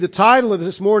The title of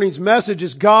this morning's message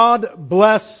is God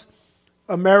Bless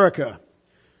America.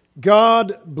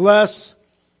 God Bless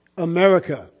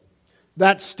America.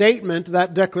 That statement,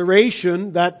 that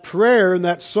declaration, that prayer, and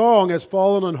that song has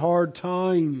fallen on hard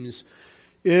times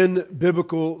in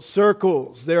biblical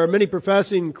circles. There are many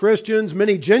professing Christians,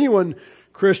 many genuine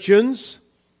Christians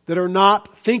that are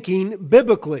not thinking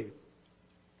biblically,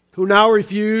 who now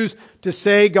refuse to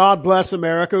say God bless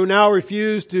America, who now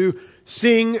refuse to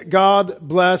sing God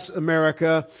Bless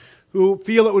America, who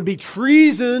feel it would be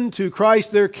treason to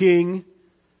Christ their King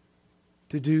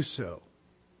to do so.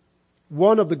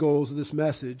 One of the goals of this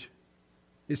message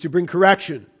is to bring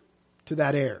correction to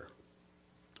that error,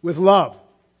 with love,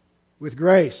 with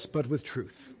grace, but with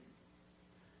truth.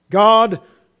 God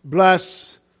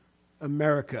Bless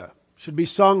America should be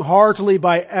sung heartily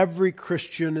by every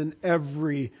Christian in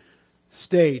every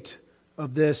state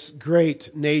of this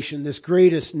great nation, this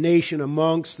greatest nation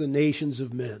amongst the nations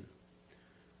of men.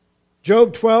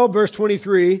 Job 12, verse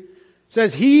 23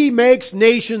 says, He makes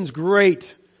nations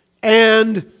great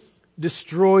and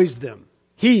destroys them.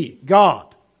 He,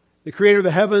 God, the creator of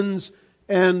the heavens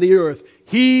and the earth.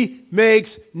 He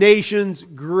makes nations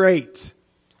great.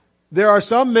 There are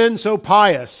some men so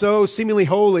pious, so seemingly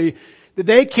holy, that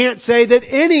they can't say that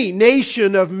any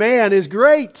nation of man is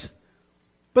great.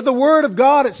 But the Word of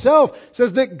God itself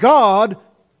says that God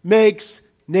makes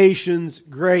nations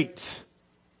great.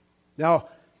 Now,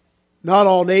 not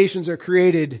all nations are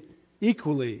created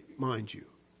equally, mind you.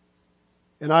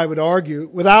 And I would argue,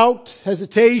 without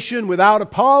hesitation, without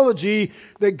apology,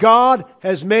 that God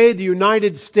has made the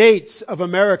United States of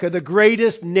America the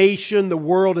greatest nation the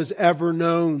world has ever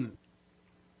known.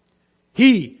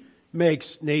 He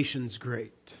makes nations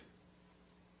great.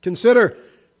 Consider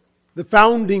the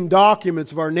founding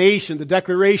documents of our nation, the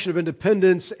Declaration of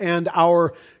Independence and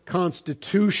our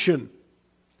Constitution.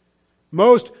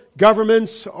 Most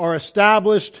governments are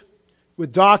established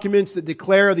with documents that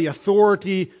declare the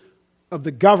authority of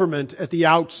the government at the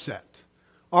outset.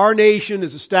 Our nation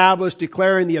is established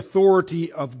declaring the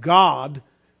authority of God,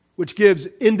 which gives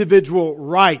individual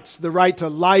rights, the right to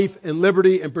life and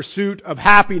liberty and pursuit of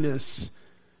happiness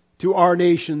to our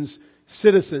nation's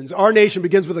citizens. Our nation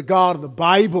begins with the God of the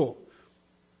Bible.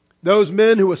 Those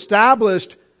men who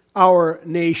established our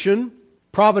nation,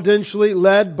 providentially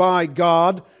led by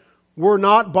God, were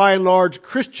not by and large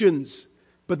Christians,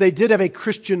 but they did have a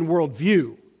Christian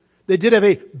worldview. They did have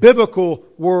a biblical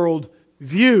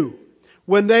worldview.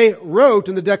 When they wrote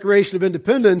in the Declaration of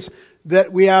Independence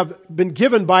that we have been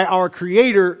given by our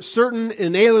Creator certain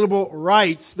inalienable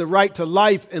rights, the right to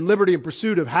life and liberty and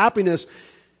pursuit of happiness,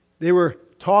 they were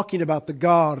talking about the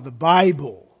God of the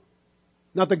Bible.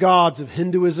 Not the gods of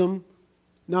Hinduism,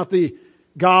 not the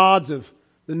gods of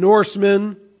the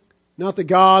Norsemen, not the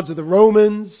gods of the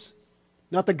Romans,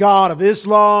 not the God of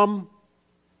Islam,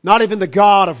 not even the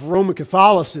God of Roman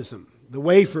Catholicism, the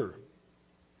wafer.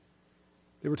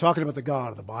 They were talking about the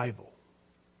God of the Bible,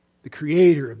 the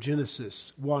creator of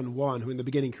Genesis 1:1, who in the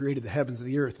beginning created the heavens and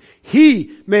the earth.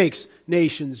 He makes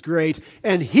nations great,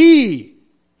 and He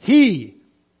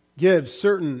gives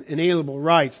certain inalienable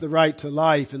rights, the right to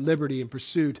life and liberty and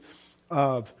pursuit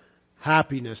of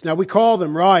happiness. Now we call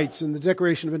them rights, and the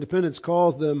Declaration of Independence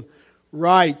calls them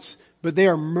rights, but they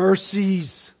are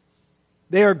mercies.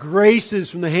 They are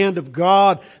graces from the hand of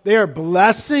God. They are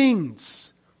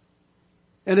blessings.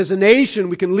 And as a nation,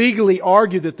 we can legally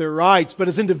argue that they're rights, but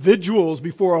as individuals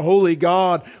before a holy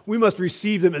God, we must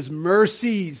receive them as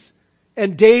mercies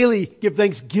and daily give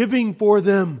thanksgiving for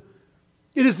them.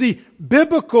 It is the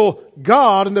biblical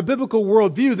God and the biblical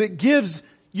worldview that gives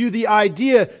you the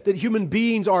idea that human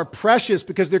beings are precious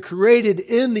because they're created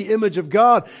in the image of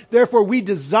God. Therefore, we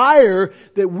desire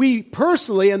that we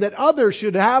personally and that others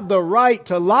should have the right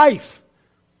to life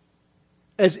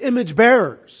as image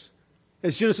bearers.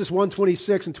 As Genesis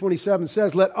 1:26 and 27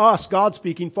 says, let us, God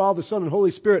speaking, Father, Son, and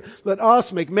Holy Spirit, let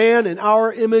us make man in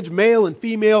our image, male and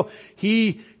female.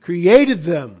 He created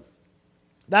them.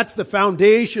 That's the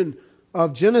foundation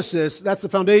of Genesis. That's the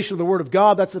foundation of the Word of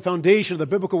God. That's the foundation of the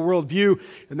biblical worldview.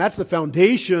 And that's the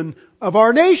foundation of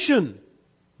our nation.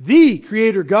 The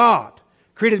Creator God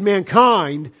created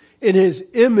mankind in His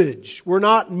image. We're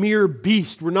not mere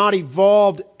beasts. We're not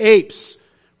evolved apes.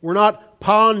 We're not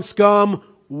pond scum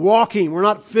walking. We're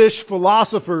not fish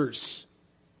philosophers.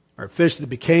 Or fish that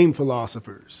became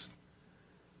philosophers.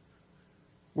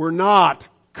 We're not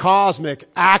cosmic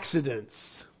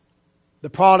accidents, the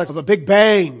product of a Big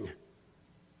Bang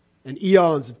and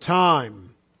eons of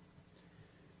time.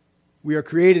 We are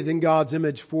created in God's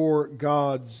image for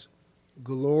God's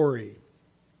glory.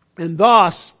 And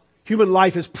thus, human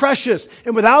life is precious.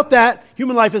 And without that,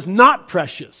 human life is not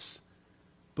precious.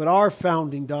 But our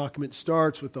founding document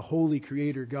starts with the holy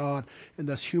Creator God, and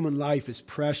thus human life is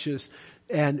precious,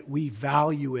 and we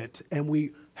value it, and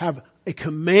we have a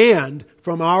command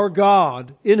from our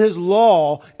God in His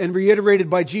law and reiterated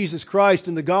by Jesus Christ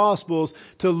in the Gospels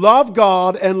to love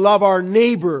God and love our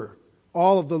neighbor.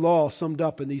 All of the law summed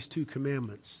up in these two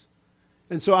commandments.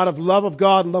 And so out of love of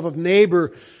God and love of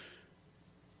neighbor,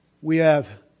 we have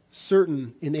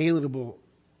certain inalienable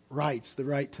rights. The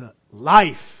right to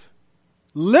life.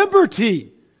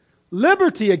 Liberty.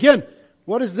 Liberty. Again,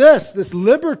 what is this? This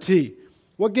liberty.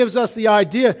 What gives us the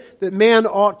idea that man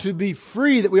ought to be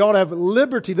free, that we ought to have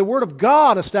liberty? The Word of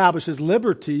God establishes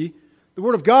liberty. The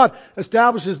Word of God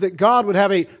establishes that God would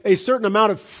have a certain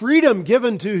amount of freedom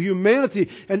given to humanity.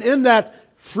 And in that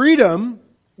freedom,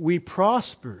 we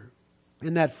prosper.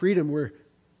 In that freedom, we're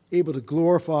able to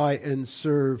glorify and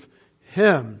serve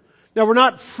Him. Now, we're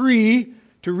not free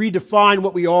to redefine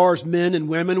what we are as men and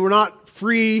women. We're not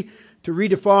free to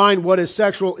redefine what is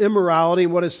sexual immorality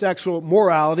and what is sexual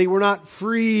morality. We're not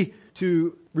free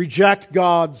to reject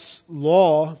God's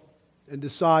law and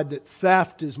decide that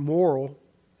theft is moral.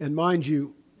 And mind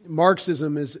you,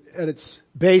 Marxism is at its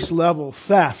base level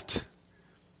theft.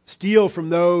 Steal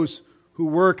from those who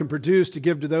work and produce to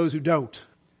give to those who don't.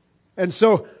 And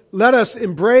so let us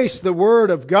embrace the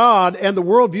Word of God and the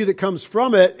worldview that comes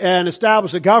from it and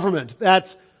establish a government.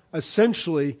 That's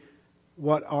essentially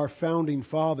what our founding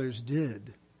fathers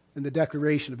did in the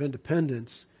Declaration of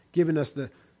Independence, giving us the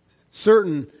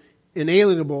certain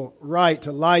inalienable right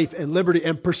to life and liberty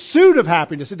and pursuit of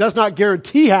happiness. It does not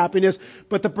guarantee happiness,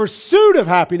 but the pursuit of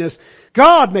happiness.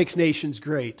 God makes nations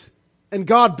great. And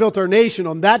God built our nation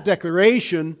on that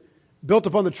declaration, built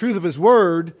upon the truth of His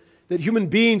Word, that human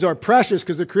beings are precious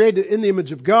because they're created in the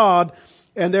image of God,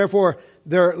 and therefore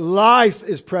their life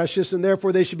is precious, and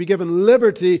therefore they should be given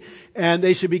liberty, and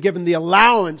they should be given the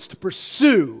allowance to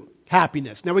pursue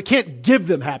happiness. Now, we can't give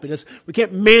them happiness. We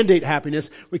can't mandate happiness.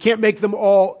 We can't make them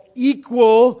all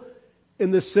equal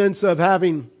in the sense of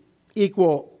having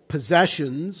equal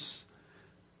possessions,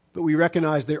 but we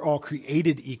recognize they're all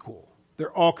created equal.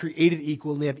 They're all created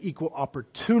equal, and they have equal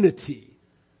opportunity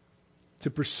to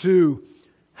pursue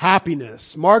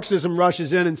happiness. Marxism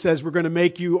rushes in and says, we're going to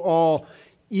make you all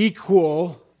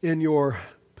equal in your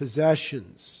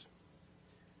possessions.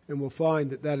 And we'll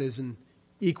find that that is an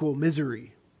equal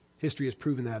misery. History has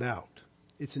proven that out.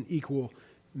 It's an equal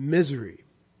misery.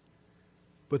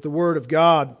 But the Word of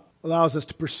God allows us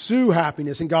to pursue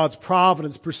happiness in God's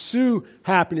providence, pursue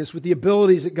happiness with the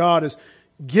abilities that God has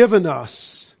given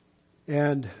us.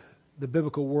 And the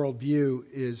biblical worldview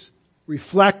is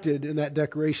reflected in that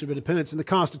Declaration of Independence and the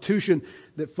Constitution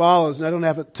that follows. And I don't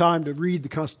have time to read the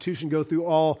Constitution, go through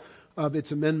all of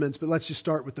its amendments, but let's just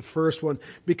start with the first one.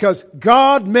 Because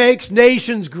God makes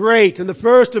nations great, and the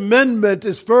First Amendment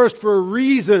is first for a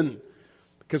reason.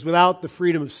 Because without the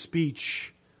freedom of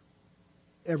speech,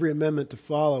 every amendment to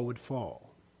follow would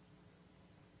fall.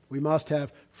 We must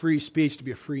have free speech to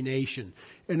be a free nation.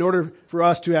 In order for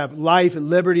us to have life and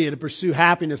liberty and to pursue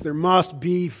happiness, there must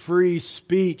be free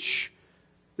speech.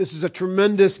 This is a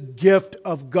tremendous gift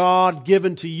of God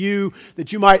given to you,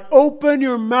 that you might open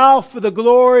your mouth for the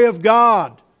glory of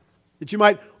God. That you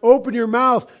might open your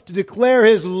mouth to declare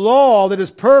His law that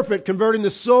is perfect, converting the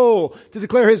soul. To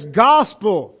declare His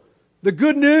gospel, the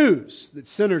good news that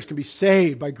sinners can be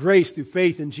saved by grace through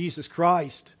faith in Jesus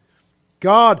Christ.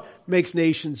 God makes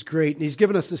nations great, and He's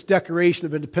given us this Declaration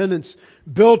of Independence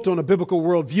built on a biblical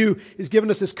worldview. He's given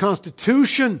us this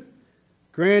Constitution,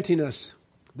 granting us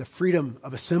the freedom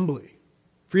of assembly,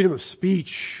 freedom of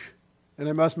speech. And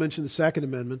I must mention the Second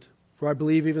Amendment, for I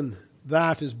believe even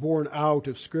that is born out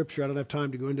of Scripture. I don't have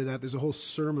time to go into that. There's a whole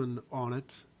sermon on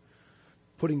it,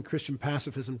 putting Christian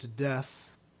pacifism to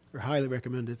death. I highly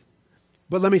recommend it.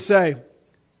 But let me say,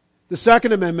 the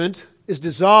Second Amendment is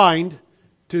designed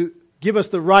to give us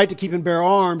the right to keep and bear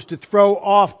arms, to throw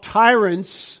off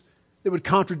tyrants that would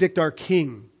contradict our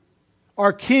king.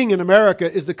 Our king in America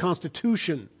is the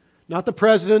Constitution. Not the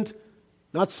president,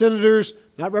 not senators,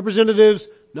 not representatives,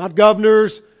 not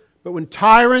governors. But when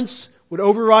tyrants would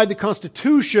override the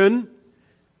Constitution,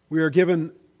 we are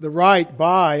given the right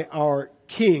by our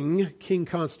King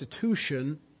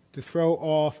Constitution, to throw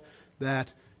off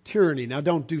that tyranny. Now,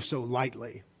 don't do so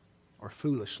lightly or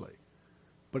foolishly.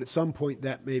 But at some point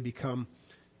that may become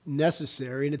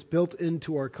necessary, and it's built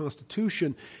into our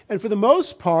Constitution. And for the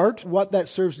most part, what that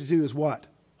serves to do is what?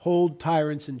 Hold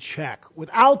tyrants in check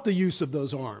without the use of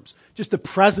those arms. Just the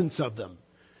presence of them.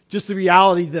 Just the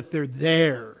reality that they're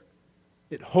there.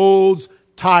 It holds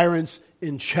tyrants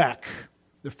in check.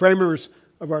 The framers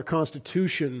of our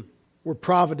Constitution were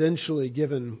providentially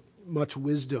given much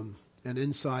wisdom and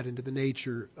insight into the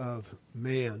nature of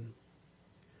man.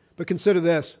 But consider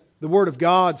this. The Word of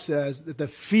God says that the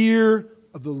fear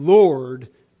of the Lord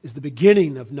is the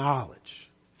beginning of knowledge.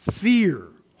 Fear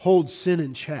holds sin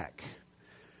in check.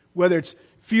 Whether it's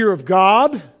fear of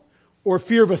God or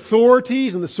fear of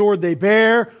authorities and the sword they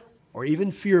bear, or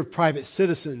even fear of private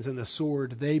citizens and the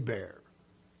sword they bear.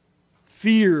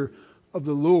 Fear of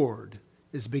the Lord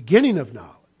is the beginning of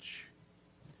knowledge.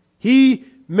 He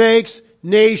makes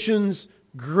nations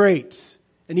great.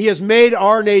 And He has made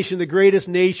our nation the greatest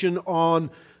nation on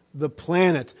the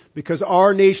planet, because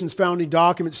our nation's founding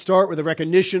documents start with a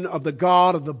recognition of the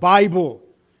God of the Bible,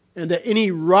 and that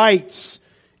any rights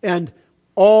and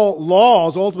all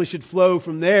laws ultimately should flow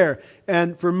from there.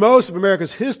 And for most of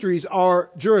America's histories, our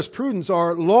jurisprudence,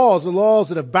 our laws, the laws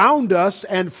that have bound us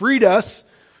and freed us,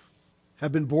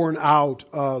 have been born out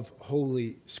of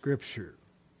Holy Scripture.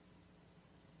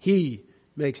 He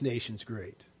makes nations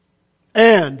great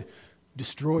and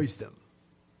destroys them.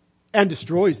 And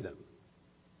destroys them.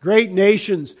 Great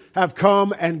nations have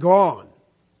come and gone.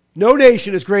 No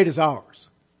nation as great as ours,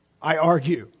 I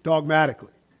argue dogmatically.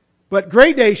 But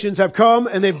great nations have come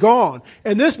and they've gone.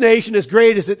 And this nation, as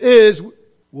great as it is,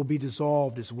 will be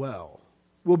dissolved as well.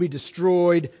 Will be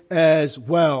destroyed as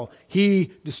well.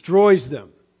 He destroys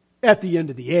them at the end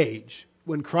of the age,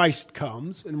 when Christ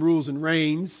comes and rules and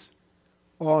reigns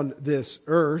on this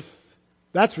earth.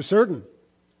 That's for certain.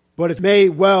 But it may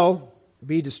well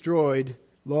be destroyed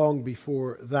long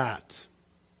before that.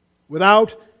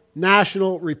 Without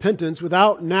national repentance,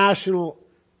 without national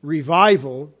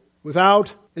revival,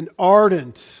 without an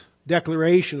ardent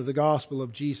declaration of the gospel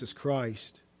of Jesus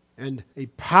Christ, and a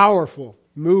powerful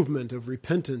movement of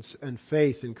repentance and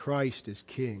faith in Christ as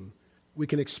King, we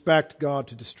can expect God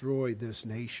to destroy this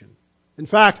nation. In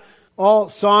fact, all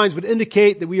signs would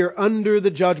indicate that we are under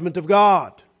the judgment of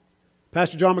God.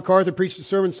 Pastor John MacArthur preached a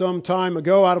sermon some time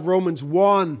ago out of Romans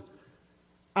 1,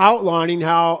 outlining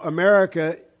how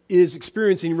America is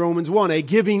experiencing Romans 1, a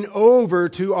giving over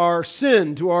to our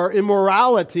sin, to our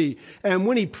immorality. And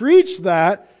when he preached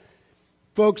that,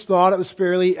 folks thought it was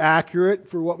fairly accurate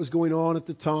for what was going on at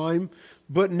the time.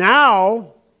 But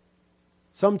now,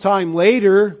 sometime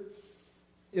later,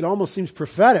 it almost seems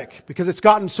prophetic, because it's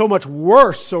gotten so much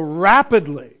worse so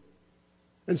rapidly.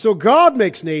 And so God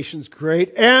makes nations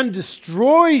great and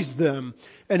destroys them.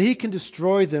 And He can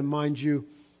destroy them, mind you.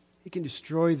 He can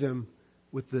destroy them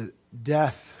with the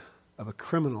death of a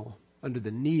criminal under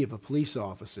the knee of a police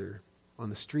officer on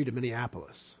the street of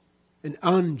Minneapolis. An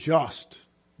unjust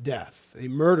death, a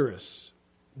murderous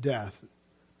death.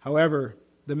 However,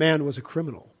 the man was a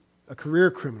criminal, a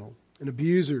career criminal, an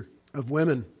abuser of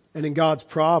women. And in God's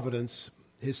providence,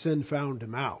 his sin found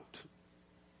him out.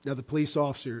 Now the police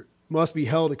officer must be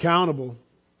held accountable,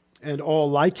 and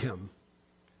all like him,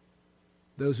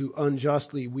 those who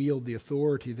unjustly wield the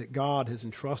authority that God has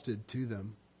entrusted to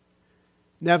them.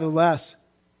 Nevertheless,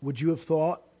 would you have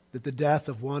thought that the death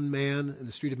of one man in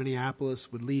the street of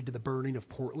Minneapolis would lead to the burning of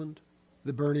Portland,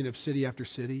 the burning of city after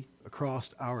city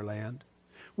across our land?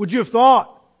 Would you have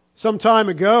thought some time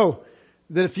ago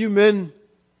that a few men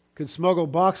could smuggle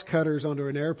box cutters onto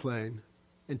an airplane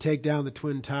and take down the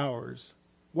Twin Towers,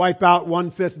 wipe out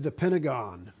 1/5 of the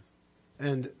Pentagon,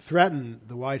 and threaten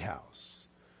the White House?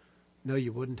 No,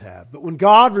 you wouldn't have. But when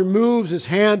God removes His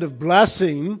hand of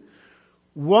blessing,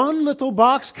 one little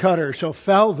box cutter shall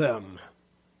fell them.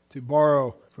 To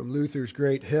borrow from Luther's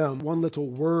great hymn, one little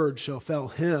word shall fell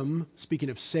him, speaking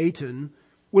of Satan.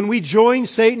 When we join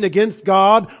Satan against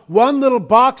God, one little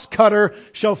box cutter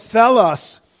shall fell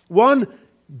us. One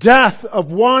death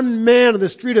of one man in the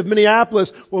street of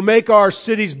Minneapolis will make our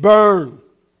cities burn.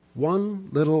 One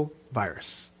little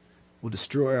virus will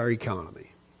destroy our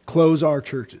economy, close our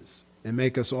churches, and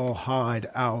make us all hide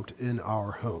out in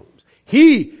our homes.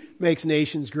 He makes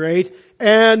nations great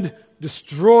and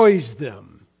destroys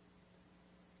them.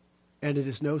 And it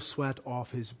is no sweat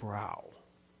off His brow.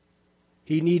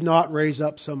 He need not raise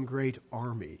up some great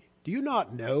army. Do you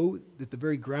not know that the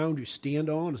very ground you stand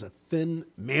on is a thin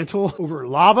mantle over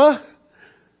lava?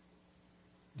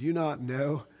 Do you not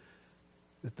know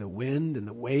that the wind and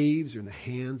the waves are in the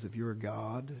hands of your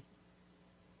God?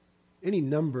 Any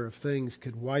number of things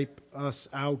could wipe us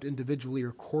out individually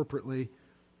or corporately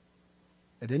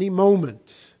at any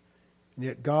moment, and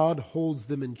yet God holds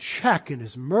them in check in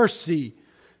His mercy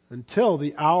until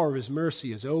the hour of His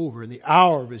mercy is over and the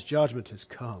hour of His judgment has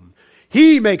come.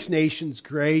 He makes nations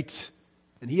great,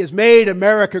 and He has made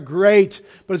America great.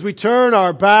 But as we turn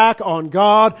our back on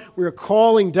God, we are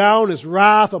calling down His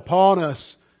wrath upon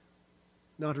us,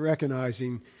 not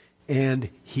recognizing and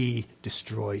He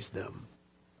destroys them.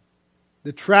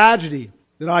 The tragedy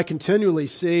that I continually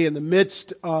see in the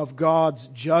midst of God's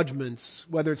judgments,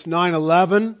 whether it's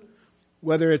 9/11,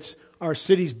 whether it's our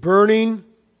cities burning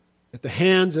at the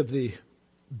hands of the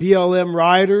BLM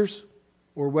rioters,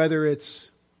 or whether it's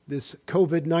this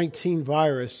COVID-19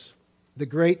 virus, the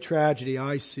great tragedy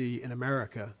I see in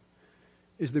America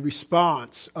is the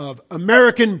response of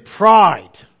American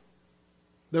pride.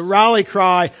 The rally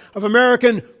cry of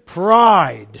American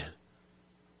pride,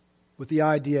 with the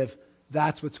idea of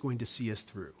that's what's going to see us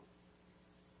through.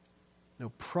 No,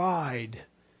 pride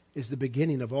is the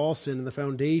beginning of all sin and the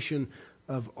foundation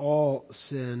of all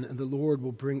sin, and the Lord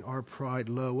will bring our pride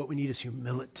low. What we need is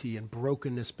humility and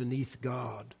brokenness beneath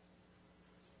God.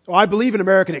 Oh, I believe in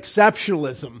American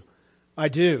exceptionalism. I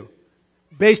do.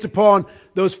 Based upon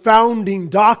those founding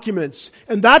documents.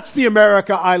 And that's the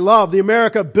America I love. The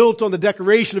America built on the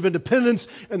Declaration of Independence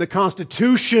and the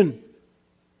Constitution.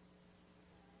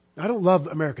 I don't love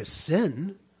America's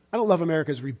sin. I don't love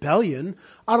America's rebellion.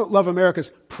 I don't love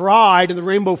America's pride and the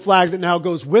rainbow flag that now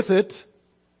goes with it.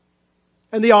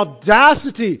 And the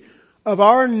audacity of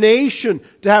our nation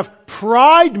to have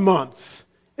Pride Month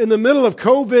in the middle of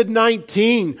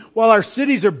COVID-19 while our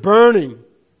cities are burning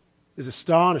is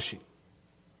astonishing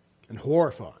and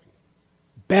horrifying,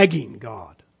 begging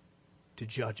God to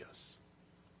judge us.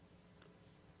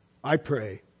 I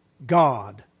pray,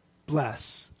 God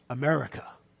bless America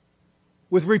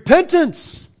with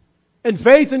repentance and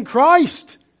faith in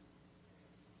Christ.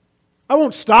 I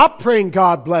won't stop praying,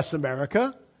 God bless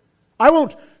America. I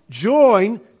won't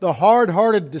join the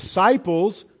hard-hearted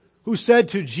disciples who said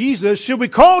to Jesus, should we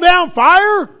call down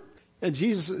fire? And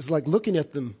Jesus is like looking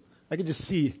at them. I can just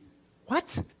see,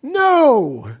 what?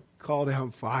 No! Call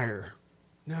down fire.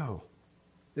 No.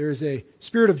 There is a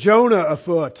spirit of Jonah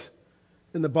afoot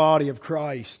in the body of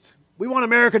Christ. We want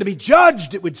America to be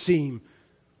judged, it would seem.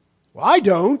 Well, I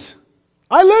don't.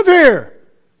 I live here.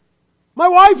 My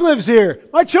wife lives here.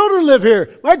 My children live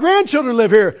here. My grandchildren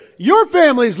live here. Your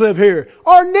families live here.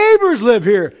 Our neighbors live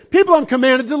here. People I'm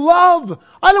commanded to love.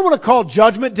 I don't want to call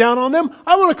judgment down on them.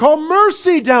 I want to call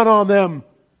mercy down on them.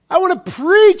 I want to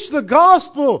preach the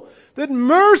gospel that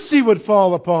mercy would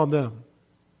fall upon them.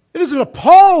 It is an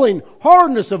appalling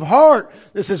hardness of heart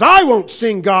that says, I won't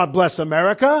sing God bless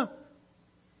America.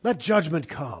 Let judgment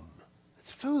come.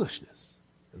 It's foolishness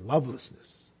and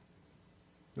lovelessness.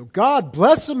 No, God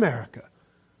bless America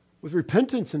with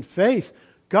repentance and faith.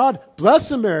 God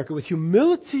bless America with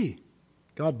humility.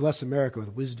 God bless America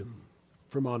with wisdom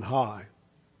from on high.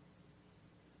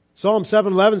 Psalm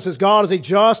 7:11 says, God is a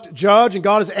just judge and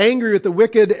God is angry with the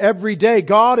wicked every day.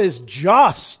 God is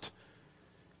just.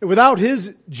 And without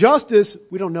His justice,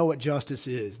 we don't know what justice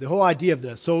is. The whole idea of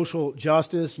the social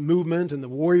justice movement and the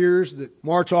warriors that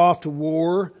march off to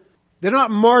war, they're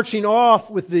not marching off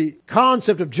with the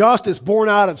concept of justice born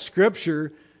out of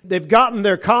Scripture. They've gotten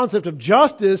their concept of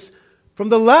justice from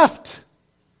the left,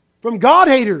 from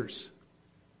God-haters.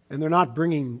 And they're not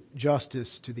bringing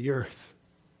justice to the earth.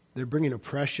 They're bringing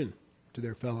oppression to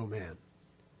their fellow man.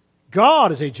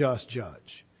 God is a just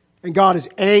judge. And God is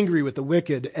angry with the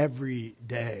wicked every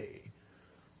day.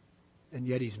 And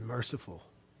yet He's merciful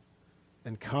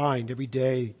and kind every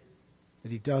day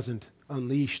that He doesn't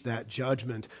unleash that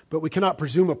judgment. But we cannot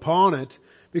presume upon it,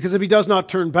 because if He does not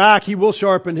turn back, He will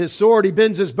sharpen His sword. He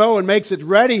bends His bow and makes it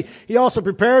ready. He also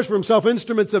prepares for Himself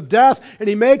instruments of death, and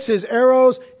He makes His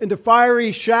arrows into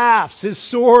fiery shafts. His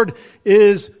sword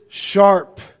is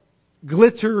sharp,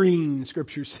 glittering,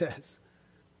 Scripture says.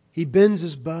 He bends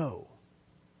His bow.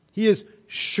 He is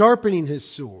sharpening His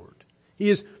sword. He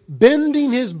is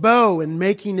bending His bow and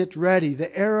making it ready.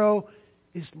 The arrow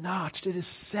is notched. It is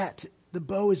set. The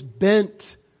bow is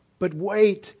bent. But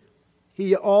wait,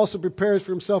 He also prepares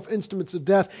for Himself instruments of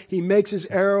death. He makes His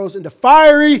arrows into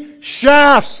fiery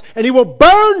shafts, and He will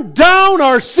burn down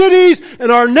our cities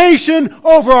and our nation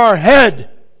over our head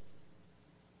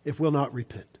if we'll not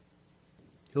repent.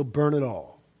 He'll burn it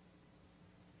all.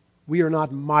 We are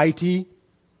not mighty,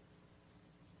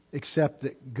 except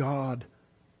that God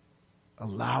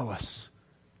allow us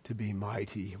to be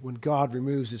mighty. When God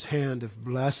removes His hand of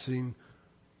blessing,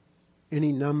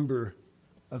 any number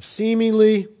of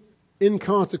seemingly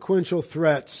inconsequential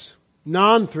threats,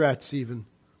 non-threats even,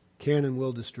 can and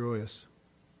will destroy us.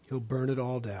 He'll burn it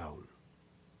all down.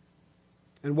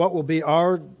 And what will be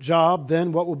our job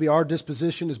then? What will be our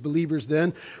disposition as believers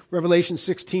then? Revelation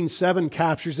 16:7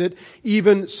 captures it.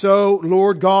 Even so,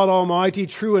 Lord God Almighty,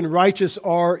 true and righteous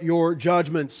are your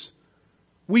judgments.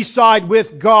 We side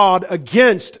with God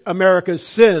against America's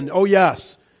sin. Oh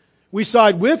yes. We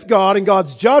side with God and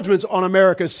God's judgments on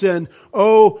America's sin.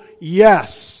 Oh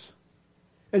yes.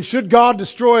 And should God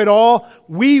destroy it all,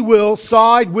 we will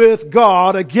side with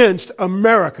God against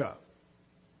America.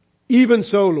 Even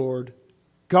so, Lord,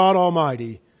 God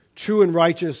Almighty, true and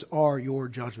righteous are your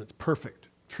judgments. Perfect,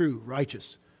 true,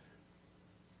 righteous,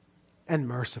 and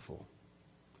merciful.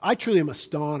 I truly am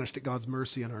astonished at God's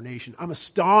mercy on our nation. I'm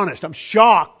astonished. I'm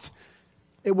shocked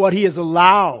at what He has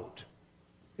allowed.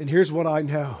 And here's what I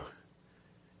know.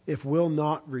 If we'll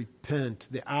not repent,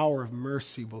 the hour of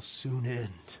mercy will soon end.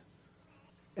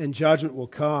 And judgment will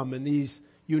come, and these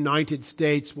United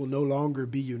States will no longer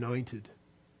be united.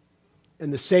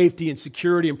 And the safety and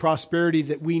security and prosperity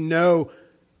that we know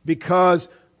because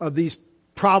of these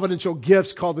providential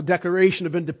gifts called the Declaration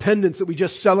of Independence that we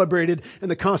just celebrated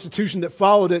and the Constitution that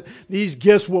followed it, these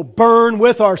gifts will burn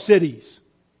with our cities.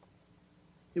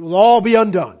 It will all be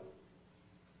undone.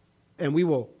 And we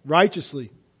will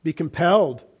righteously be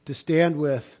compelled to stand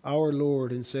with our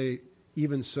Lord and say,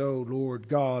 even so, Lord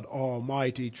God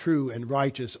Almighty, true and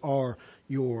righteous are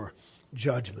your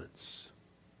judgments.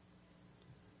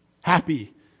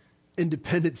 Happy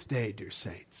Independence Day, dear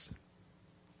saints.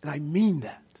 And I mean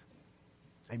that.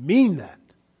 I mean that.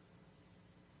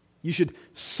 You should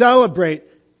celebrate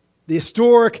the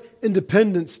historic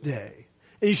Independence Day.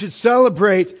 And you should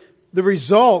celebrate the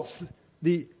results,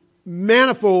 the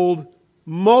manifold,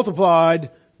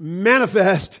 multiplied,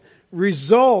 manifest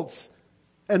results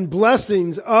and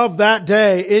blessings of that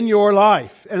day in your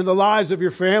life and in the lives of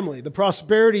your family, the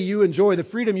prosperity you enjoy, the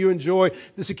freedom you enjoy,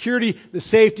 the security, the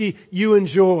safety you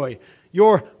enjoy.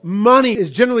 Your money is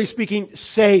generally speaking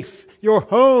safe. Your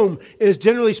home is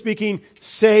generally speaking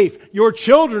safe. Your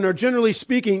children are generally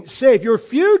speaking safe. Your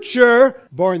future,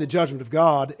 barring the judgment of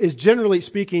God, is generally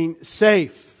speaking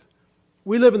safe.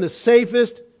 We live in the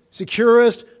safest,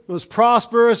 securest, most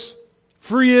prosperous,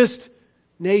 freest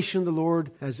nation the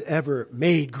Lord has ever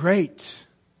made. Great.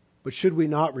 But should we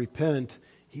not repent,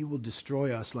 He will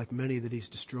destroy us like many that He's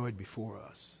destroyed before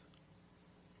us.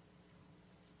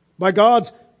 By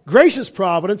God's gracious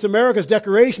providence, America's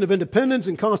Declaration of Independence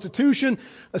and Constitution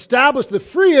established the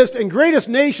freest and greatest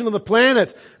nation on the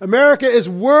planet. America is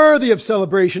worthy of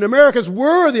celebration. America is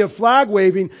worthy of flag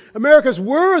waving. America is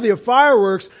worthy of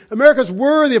fireworks. America is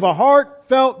worthy of a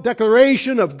heartfelt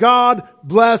declaration of God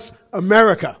bless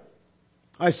America.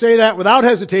 I say that without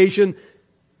hesitation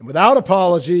and without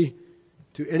apology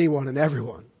to anyone and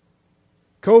everyone.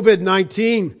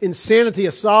 COVID-19 insanity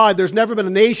aside, there's never been a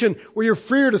nation where you're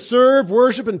freer to serve,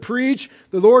 worship, and preach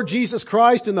the Lord Jesus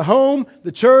Christ in the home,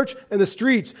 the church, and the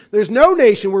streets. There's no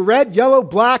nation where red, yellow,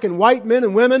 black, and white men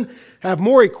and women have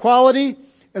more equality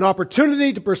and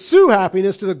opportunity to pursue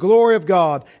happiness to the glory of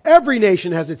God. Every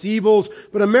nation has its evils,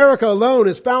 but America alone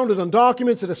is founded on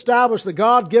documents that establish the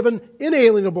God-given,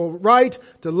 inalienable right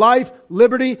to life,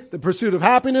 liberty, the pursuit of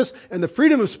happiness, and the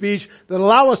freedom of speech that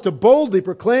allow us to boldly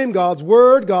proclaim God's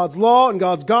word, God's law, and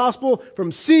God's gospel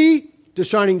from sea to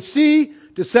shining sea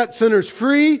to set sinners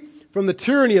free from the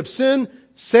tyranny of sin,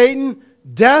 Satan,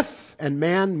 death, and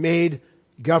man-made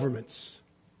governments.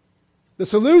 The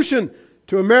solution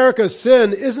to America's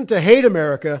sin isn't to hate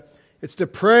America. It's to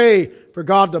pray for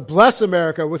God to bless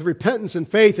America with repentance and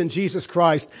faith in Jesus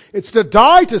Christ. It's to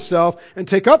die to self and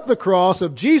take up the cross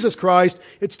of Jesus Christ.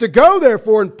 It's to go,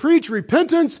 therefore, and preach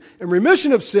repentance and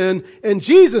remission of sin in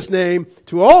Jesus' name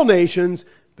to all nations,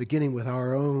 beginning with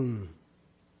our own.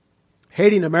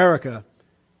 Hating America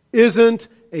isn't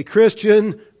a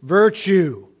Christian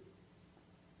virtue.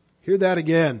 Hear that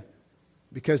again,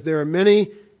 because there are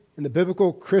many in the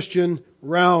biblical Christian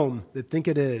realm that think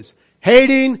it is.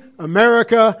 Hating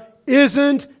America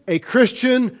isn't a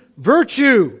Christian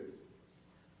virtue.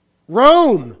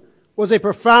 Rome was a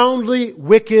profoundly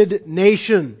wicked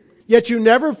nation. Yet you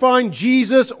never find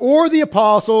Jesus or the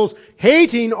apostles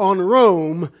hating on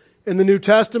Rome in the New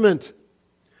Testament.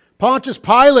 Pontius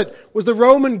Pilate was the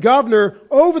Roman governor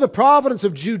over the province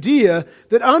of Judea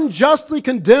that unjustly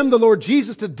condemned the Lord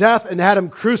Jesus to death and had Him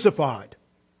crucified.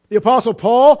 The Apostle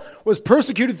Paul was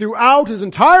persecuted throughout his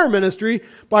entire ministry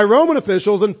by Roman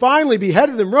officials and finally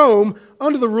beheaded in Rome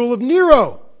under the rule of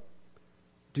Nero.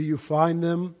 Do you find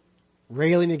them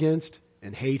railing against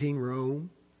and hating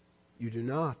Rome? You do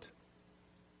not.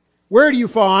 Where do you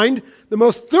find the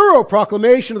most thorough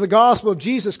proclamation of the gospel of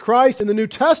Jesus Christ in the New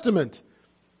Testament?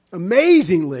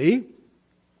 Amazingly,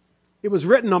 it was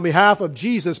written on behalf of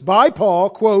Jesus by Paul,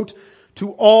 quote,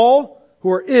 to all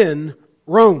who are in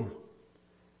Rome.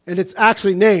 And it's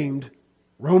actually named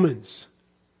Romans.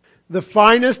 The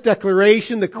finest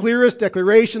declaration, the clearest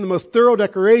declaration, the most thorough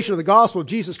declaration of the gospel of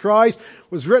Jesus Christ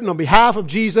was written on behalf of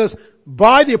Jesus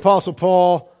by the Apostle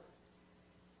Paul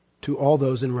to all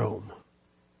those in Rome.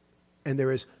 And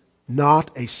there is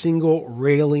Not a single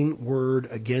railing word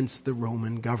against the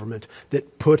Roman government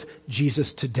that put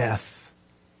Jesus to death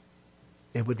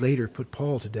and would later put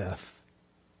Paul to death.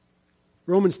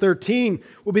 Romans 13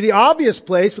 will be the obvious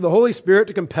place for the Holy Spirit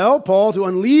to compel Paul to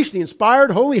unleash the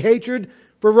inspired holy hatred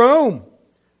for Rome.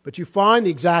 But you find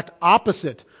the exact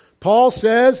opposite. Paul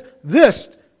says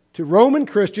this to Roman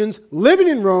Christians living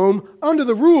in Rome under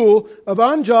the rule of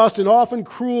unjust and often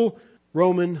cruel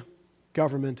Roman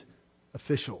government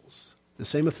officials. The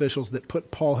same officials that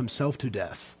put Paul himself to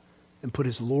death and put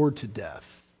his Lord to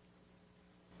death.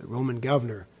 The Roman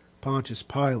governor, Pontius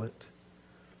Pilate,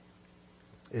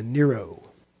 and Nero.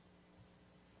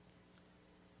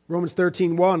 Romans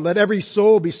 13:1, let every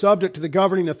soul be subject to the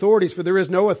governing authorities, for there is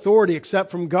no authority except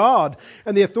from God.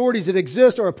 And the authorities that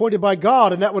exist are appointed by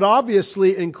God. And that would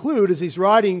obviously include, as he's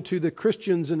writing to the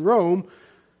Christians in Rome,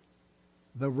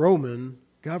 the Roman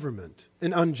government,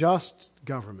 an unjust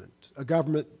government, a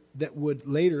government that would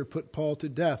later put Paul to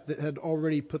death, that had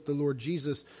already put the Lord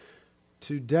Jesus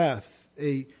to death,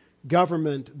 a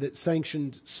government that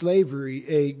sanctioned slavery,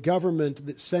 a government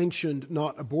that sanctioned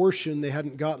not abortion, they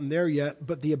hadn't gotten there yet,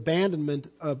 but the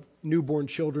abandonment of newborn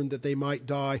children that they might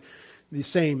die, the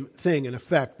same thing in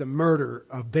effect, the murder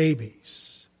of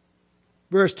babies.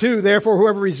 Verse 2, therefore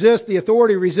whoever resists the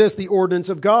authority resists the ordinance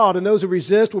of God, and those who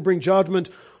resist will bring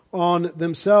judgment on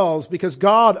themselves, because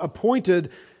God appointed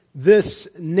this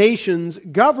nation's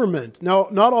government. Now,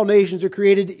 not all nations are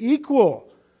created equal.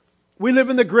 We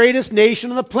live in the greatest nation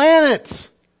on the planet.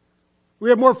 We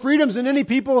have more freedoms than any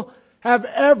people have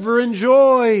ever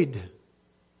enjoyed.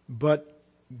 But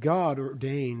God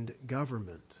ordained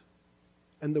government.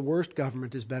 And the worst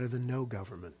government is better than no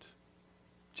government,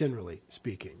 generally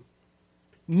speaking.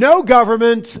 No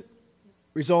government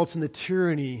results in the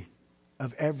tyranny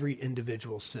of every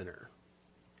individual sinner.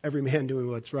 Every man doing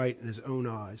what's right in his own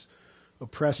eyes,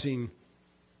 oppressing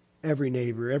every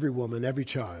neighbor, every woman, every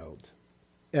child.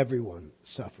 Everyone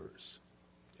suffers.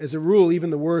 As a rule, even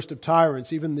the worst of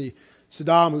tyrants, even the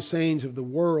Saddam Husseins of the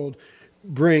world,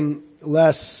 bring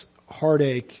less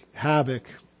heartache, havoc,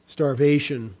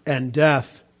 starvation, and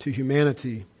death to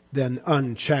humanity than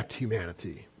unchecked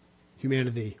humanity.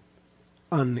 Humanity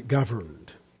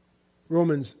ungoverned.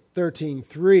 Romans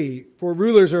 13:3, for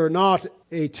rulers are not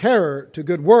a terror to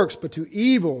good works, but to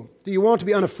evil. Do you want to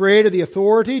be unafraid of the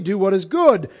authority? Do what is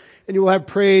good, and you will have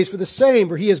praise for the same,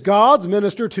 for he is God's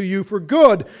minister to you for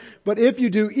good. But if you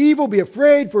do evil, be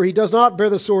afraid, for he does not bear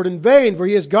the sword in vain, for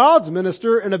he is God's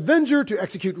minister, an avenger to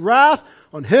execute wrath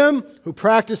on him who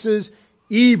practices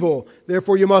evil.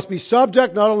 Therefore you must be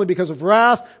subject, not only because of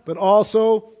wrath, but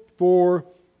also for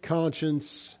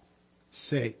conscience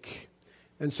sake.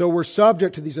 And so we're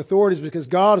subject to these authorities because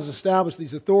God has established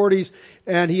these authorities,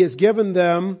 and he has given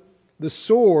them the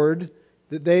sword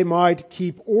that they might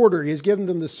keep order. He has given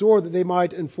them the sword that they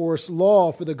might enforce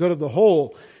law for the good of the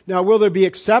whole. Now, will there be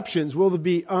exceptions? Will there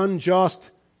be unjust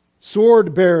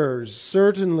sword bearers?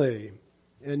 Certainly.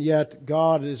 And yet,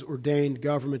 God has ordained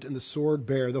government in the sword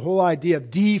bearer. The whole idea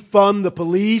of defund the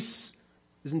police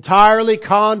is entirely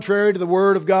contrary to the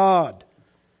Word of God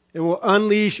and will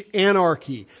unleash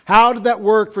anarchy. How did that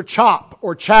work for CHOP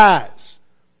or Chaz?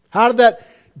 How did that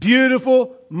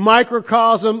beautiful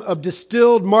microcosm of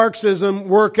distilled Marxism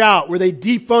work out, where they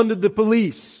defunded the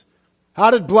police?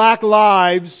 How did Black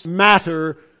Lives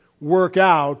Matter work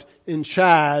out in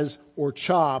Chaz or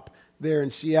CHOP there in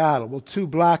Seattle? Well, 2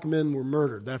 black men were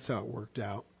murdered. That's how it worked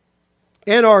out.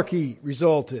 Anarchy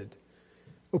resulted.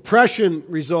 Oppression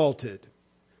resulted.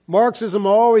 Marxism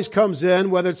always comes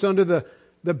in, whether it's under the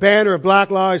banner of Black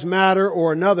Lives Matter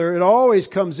or another, it always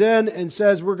comes in and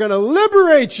says, we're going to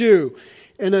liberate you.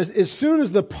 And as soon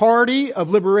as the party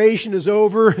of liberation is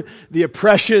over, the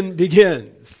oppression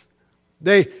begins.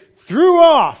 They threw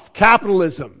off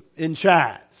capitalism in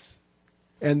Chaz,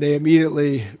 and they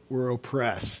immediately were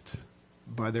oppressed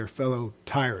by their fellow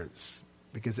tyrants,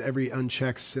 because every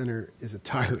unchecked sinner is a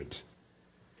tyrant.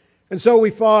 And so we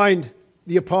find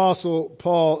the Apostle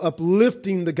Paul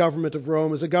uplifting the government of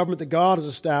Rome as a government that God has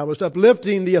established,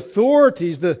 uplifting the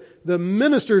authorities, the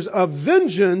ministers of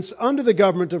vengeance under the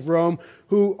government of Rome,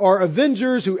 who are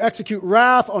avengers, who execute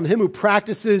wrath on him who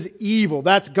practices evil.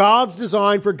 That's God's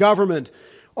design for government.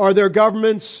 Are there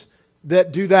governments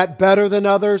that do that better than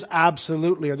others?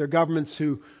 Absolutely. Are there governments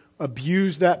who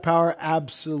abuse that power?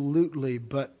 Absolutely.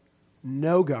 But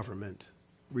no government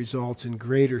results in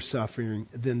greater suffering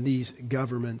than these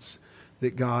governments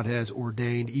that God has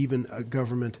ordained, even a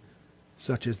government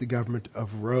such as the government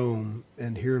of Rome.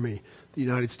 And hear me, the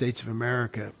United States of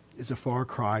America is a far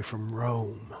cry from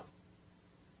Rome.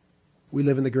 We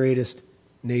live in the greatest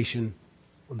nation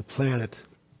on the planet.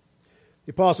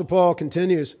 The Apostle Paul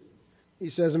continues. He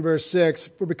says in verse 6,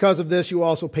 "For because of this you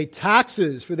also pay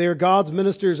taxes, for they are God's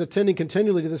ministers attending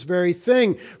continually to this very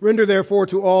thing. Render therefore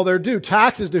to all their due.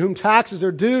 Taxes to whom taxes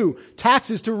are due.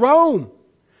 Taxes to Rome.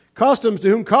 Customs to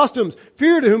whom customs.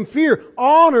 Fear to whom fear.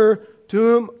 Honor to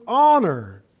whom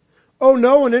honor. Owe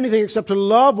no one anything except to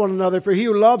love one another, for he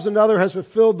who loves another has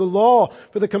fulfilled the law.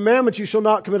 For the commandment, you shall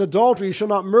not commit adultery, you shall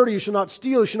not murder, you shall not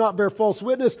steal, you shall not bear false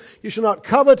witness, you shall not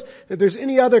covet. If there's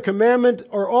any other commandment,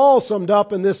 are all summed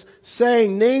up in this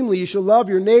saying, namely, you shall love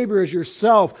your neighbor as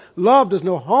yourself. Love does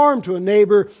no harm to a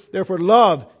neighbor, therefore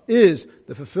love is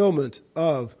the fulfillment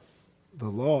of the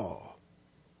law."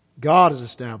 God has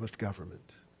established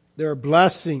government. There are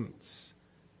blessings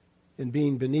in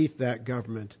being beneath that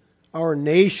government. Our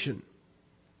nation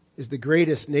is the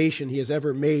greatest nation He has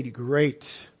ever made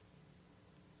great.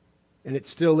 And it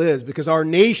still is, because our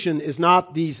nation is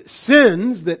not these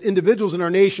sins that individuals in our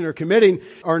nation are committing.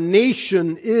 Our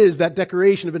nation is that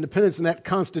Declaration of Independence and that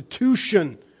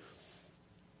Constitution.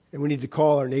 And we need to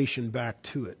call our nation back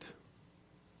to it.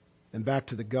 And back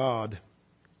to the God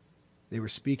they were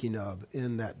speaking of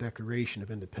in that Declaration of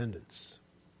Independence.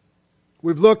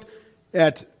 We've looked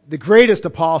at the greatest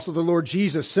apostle, the Lord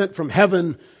Jesus, sent from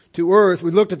heaven to earth.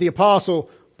 We looked at the apostle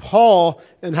Paul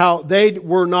and how they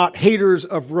were not haters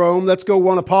of Rome. Let's go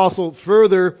one apostle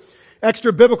further.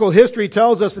 Extra biblical history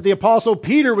tells us that the apostle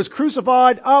Peter was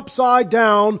crucified upside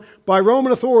down by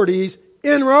Roman authorities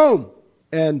in Rome.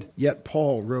 And yet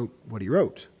Paul wrote what he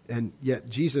wrote. And yet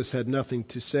Jesus had nothing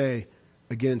to say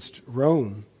against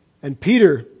Rome. And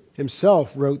Peter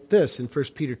himself wrote this in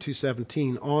 1 Peter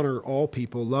 2:17, "Honor all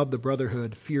people, love the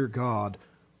brotherhood, fear God,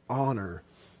 honor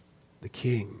the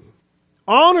king."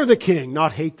 Honor the king,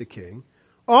 not hate the king.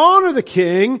 Honor the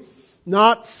king,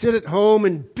 not sit at home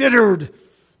embittered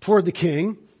toward the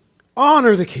king.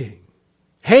 Honor the king.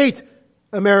 Hate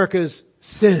America's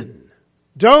sin.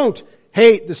 Don't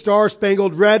hate the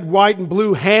star-spangled red, white, and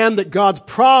blue hand that God's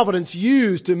providence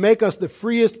used to make us the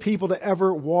freest people to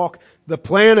ever walk the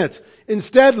planet.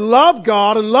 Instead, love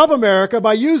God and love America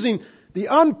by using the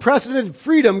unprecedented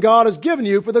freedom God has given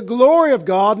you for the glory of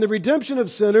God and the redemption of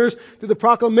sinners through the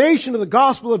proclamation of the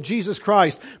gospel of Jesus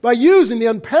Christ. By using the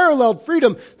unparalleled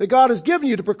freedom that God has given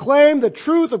you to proclaim the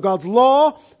truth of God's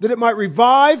law, that it might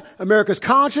revive America's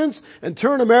conscience and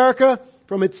turn America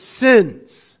from its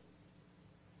sins.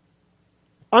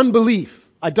 Unbelief,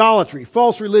 idolatry,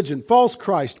 false religion, false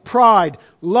Christ, pride,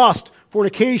 lust,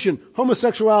 fornication,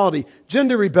 homosexuality,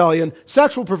 gender rebellion,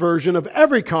 sexual perversion of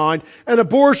every kind, and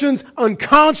abortion's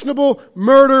unconscionable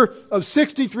murder of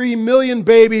 63 million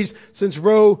babies since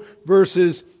Roe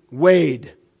versus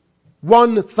Wade.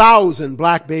 1,000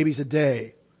 black babies a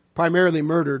day, primarily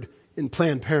murdered in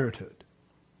Planned Parenthood.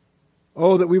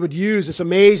 Oh, that we would use this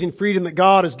amazing freedom that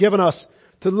God has given us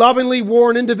to lovingly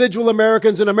warn individual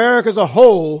Americans and America as a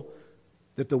whole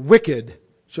that the wicked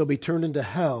shall be turned into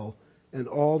hell and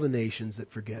all the nations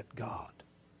that forget God.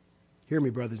 Hear me,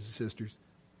 brothers and sisters.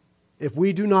 If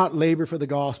we do not labor for the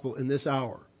gospel in this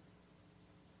hour,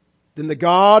 then the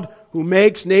God who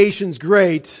makes nations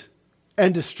great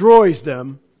and destroys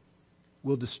them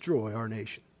will destroy our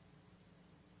nation.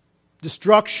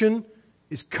 Destruction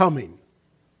is coming.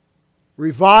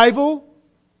 Revival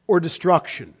or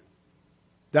destruction.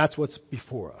 That's what's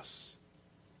before us.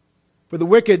 For the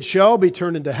wicked shall be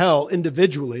turned into hell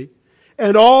individually,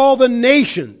 and all the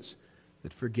nations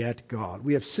that forget God.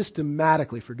 We have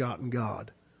systematically forgotten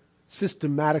God.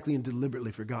 Systematically and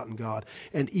deliberately forgotten God.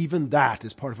 And even that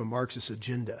is part of a Marxist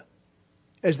agenda.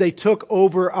 As they took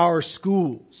over our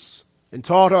schools and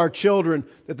taught our children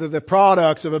that they're the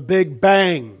products of a big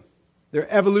bang.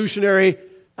 They're evolutionary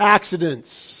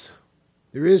accidents.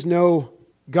 There is no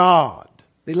God.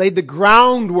 They laid the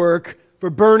groundwork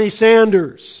for Bernie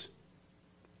Sanders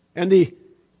and the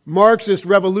Marxist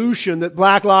revolution that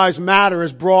Black Lives Matter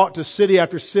has brought to city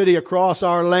after city across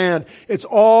our land. It's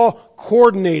all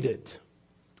coordinated.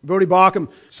 Voddie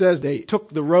Baucham says they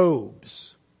took the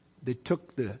robes. They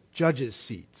took the judges'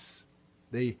 seats.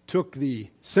 They took the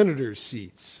senators'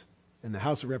 seats in the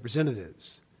House of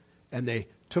Representatives. And they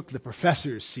took the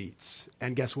professors' seats.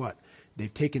 And guess what?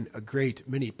 They've taken a great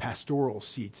many pastoral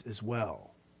seats as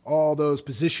well. All those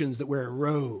positions that wear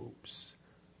robes,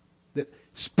 that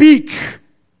speak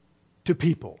to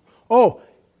people. Oh,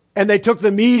 and they took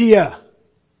the media.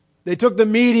 They took the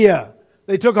media.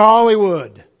 They took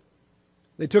Hollywood.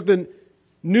 They took the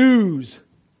news,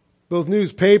 both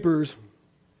newspapers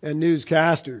and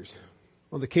newscasters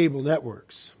on the cable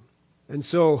networks. And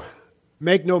so,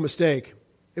 make no mistake,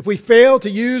 if we fail to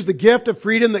use the gift of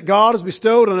freedom that God has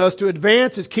bestowed on us to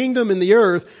advance His kingdom in the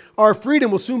earth, our freedom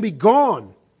will soon be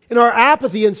gone. In our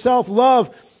apathy and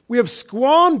self-love, we have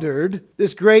squandered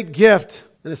this great gift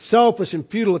in a selfish and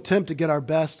futile attempt to get our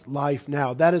best life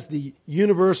now. That is the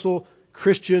universal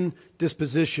Christian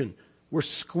disposition. We're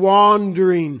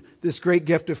squandering this great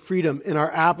gift of freedom in our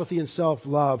apathy and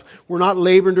self-love. We're not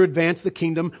laboring to advance the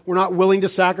kingdom. We're not willing to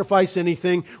sacrifice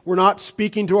anything. We're not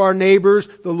speaking to our neighbors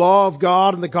the law of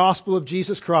God and the gospel of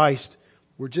Jesus Christ.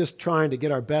 We're just trying to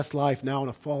get our best life now in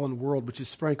a fallen world, which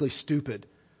is frankly stupid.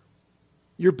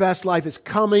 Your best life is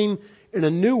coming in a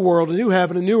new world, a new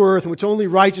heaven, a new earth in which only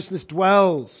righteousness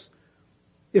dwells.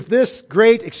 If this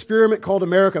great experiment called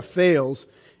America fails,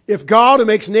 if God, who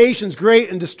makes nations great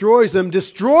and destroys them,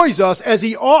 destroys us as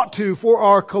He ought to for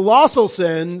our colossal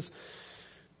sins,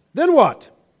 then what?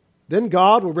 Then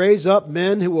God will raise up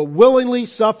men who will willingly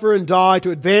suffer and die to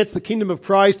advance the kingdom of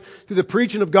Christ through the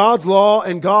preaching of God's law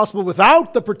and gospel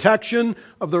without the protection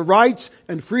of the rights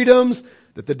and freedoms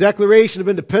that the Declaration of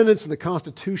Independence and the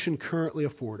Constitution currently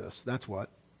afford us. That's what.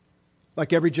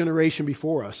 Like every generation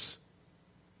before us,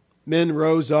 men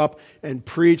rose up and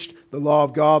preached the law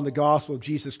of God and the gospel of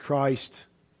Jesus Christ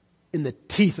in the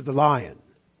teeth of the lion,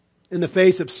 in the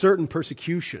face of certain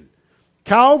persecution.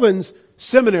 Calvin's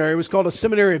seminary was called a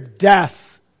seminary of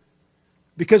death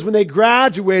because when they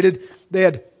graduated, they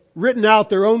had written out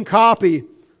their own copy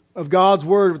of God's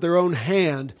word with their own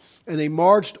hand, and they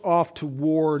marched off to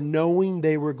war knowing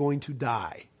they were going to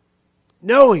die,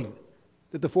 knowing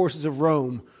that the forces of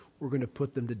Rome were going to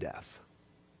put them to death.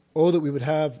 Oh, that we would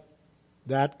have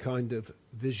that kind of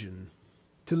vision.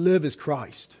 To live is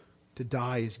Christ, to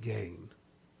die is gain.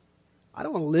 I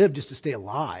don't want to live just to stay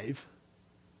alive,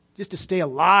 just to stay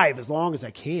alive as long as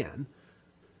I can.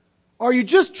 Are you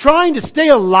just trying to stay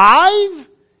alive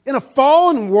in a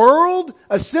fallen world,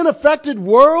 a sin-affected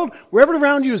world, where everyone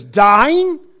around you is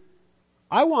dying?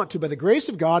 I want to, by the grace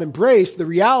of God, embrace the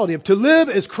reality of to live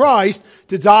as Christ,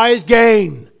 to die as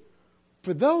gain.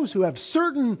 For those who have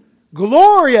certain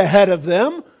glory ahead of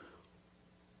them,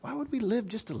 why would we live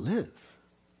just to live?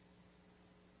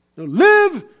 No,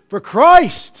 live for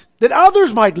Christ, that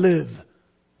others might live,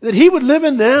 that He would live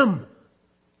in them.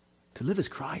 To live as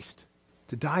Christ,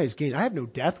 to die as gain. I have no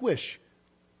death wish,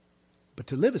 but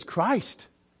to live as Christ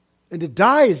and to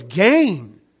die as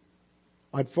gain.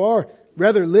 I'd far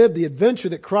rather live the adventure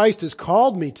that Christ has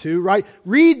called me to, right?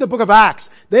 Read the book of Acts.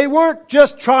 They weren't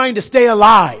just trying to stay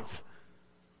alive.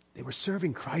 They were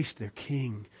serving Christ, their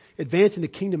King, advancing the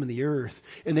kingdom in the earth,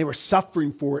 and they were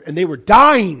suffering for it, and they were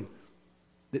dying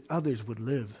that others would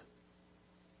live.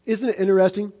 Isn't it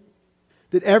interesting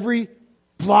that every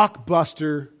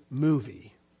blockbuster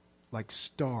movie, like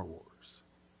Star Wars,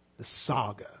 the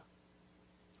Saga,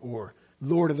 or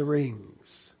Lord of the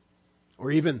Rings,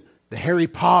 or even the Harry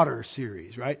Potter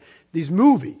series, right? These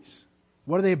movies,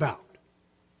 what are they about?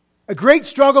 A great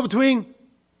struggle between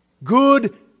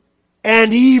good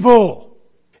and evil.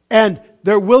 And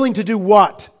they're willing to do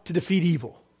what? To defeat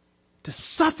evil. To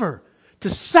suffer, to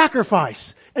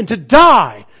sacrifice, and to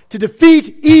die to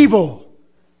defeat evil.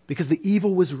 Because the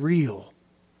evil was real.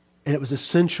 And it was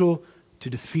essential to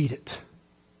defeat it.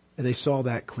 And they saw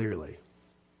that clearly.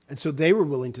 And so they were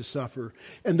willing to suffer.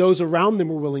 And those around them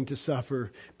were willing to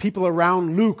suffer. People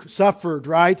around Luke suffered,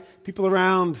 right? People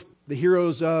around the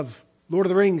heroes of Lord of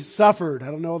the Rings suffered. I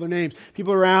don't know all their names.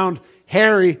 People around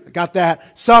Harry, I got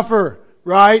that, suffer,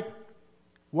 right?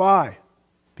 Why?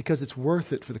 Because it's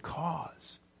worth it for the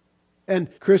cause. And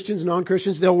Christians,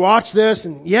 non-Christians, they'll watch this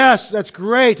and yes, that's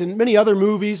great. And many other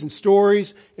movies and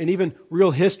stories and even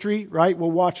real history, right?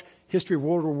 We'll watch history of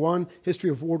World War I, history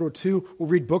of World War II. We'll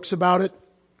read books about it.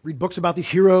 Read books about these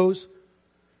heroes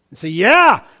and say,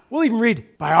 yeah, we'll even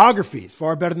read biographies,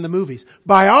 far better than the movies.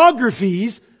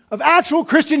 Biographies of actual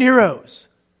Christian heroes.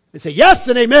 And say yes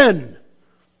and amen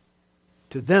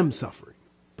to them suffering.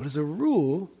 But as a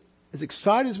rule, as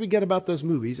excited as we get about those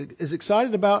movies, as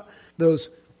excited about those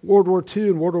World War II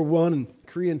and World War I and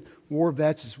Korean War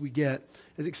vets as we get,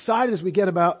 as excited as we get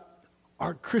about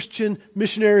our Christian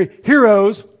missionary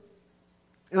heroes,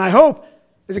 and I hope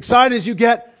as excited as you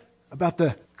get about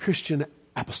the Christian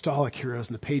apostolic heroes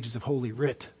in the pages of Holy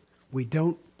Writ, we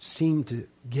don't seem to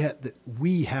get that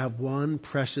we have one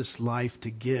precious life to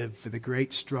give for the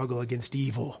great struggle against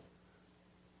evil.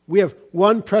 We have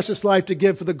one precious life to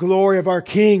give for the glory of our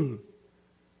King.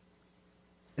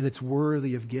 And it's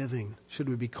worthy of giving, should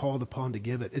we be called upon to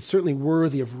give it. It's certainly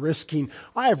worthy of risking.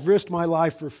 I have risked my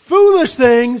life for foolish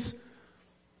things.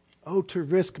 Oh, to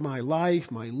risk my life,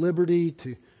 my liberty,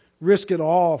 to risk it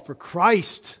all for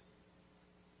Christ,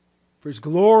 for His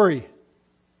glory,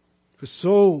 for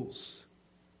souls.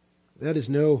 That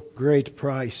is no great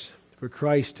price, for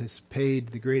Christ has paid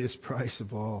the greatest price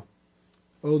of all.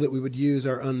 Oh, that we would use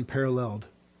our unparalleled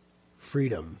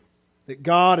freedom that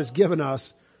God has given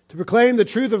us to proclaim the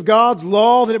truth of God's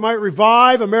law, that it might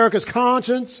revive America's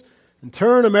conscience and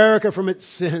turn America from its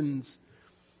sins.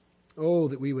 Oh,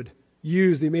 that we would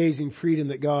use the amazing freedom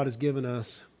that God has given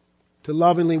us to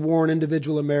lovingly warn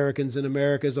individual Americans and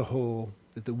America as a whole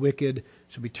that the wicked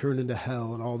shall be turned into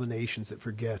hell and all the nations that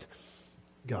forget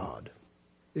God.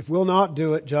 If we'll not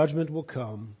do it, judgment will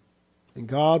come, and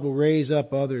God will raise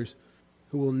up others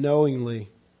who will knowingly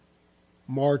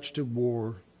march to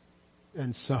war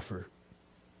and suffer.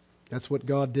 That's what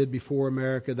God did before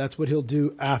America. That's what He'll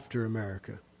do after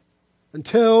America.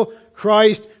 Until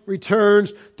Christ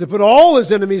returns to put all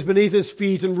His enemies beneath His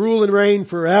feet and rule and reign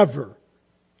forever.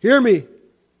 Hear me.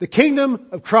 The kingdom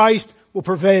of Christ will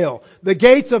prevail. The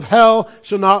gates of hell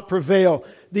shall not prevail.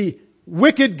 The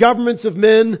wicked governments of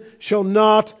men shall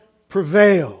not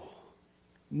prevail.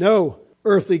 No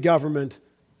earthly government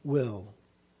will.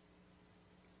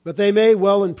 But they may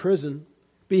well imprison,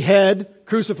 behead,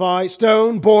 crucify,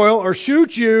 stone, boil, or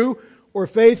shoot you, or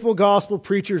faithful gospel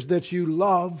preachers that you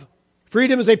love.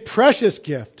 Freedom is a precious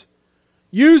gift.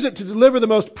 Use it to deliver the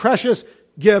most precious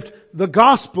gift, the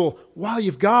gospel, while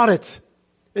you've got it.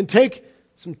 And take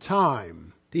some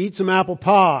time to eat some apple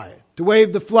pie, to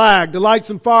wave the flag, to light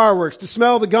some fireworks, to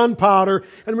smell the gunpowder,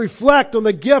 and reflect on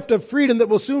the gift of freedom that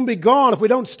will soon be gone if we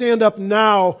don't stand up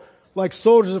now like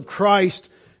soldiers of Christ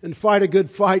and fight a good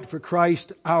fight for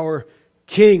Christ our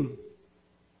King.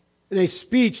 In a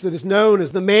speech that is known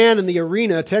as the Man in the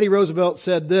Arena, Teddy Roosevelt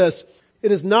said this: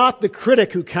 "It is not the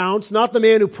critic who counts, not the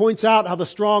man who points out how the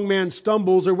strong man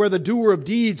stumbles or where the doer of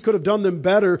deeds could have done them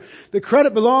better. The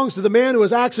credit belongs to the man who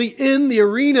is actually in the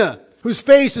arena, whose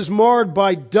face is marred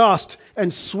by dust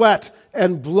and sweat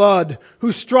and blood,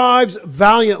 who strives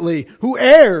valiantly, who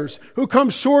errs, who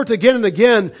comes short again and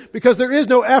again, because there is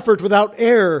no effort without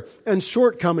error and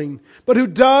shortcoming, but who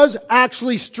does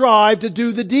actually strive to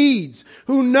do the deeds,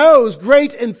 who knows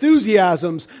great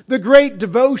enthusiasms, the great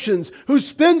devotions, who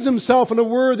spends himself in a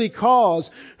worthy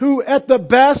cause, who at the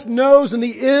best knows in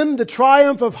the end the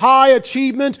triumph of high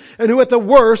achievement, and who at the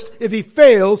worst, if he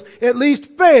fails, at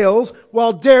least fails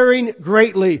while daring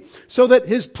greatly, so that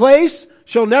his place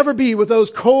shall never be with those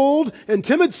cold and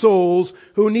timid souls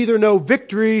who neither know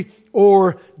victory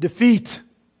or defeat."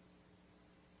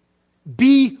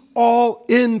 Be all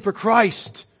in for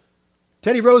Christ.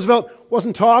 Teddy Roosevelt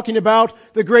wasn't talking about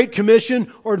the Great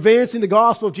Commission or advancing the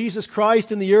gospel of Jesus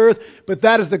Christ in the earth, but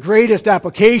that is the greatest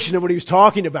application of what he was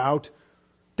talking about.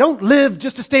 Don't live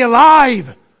just to stay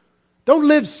alive. Don't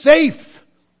live safe.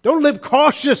 Don't live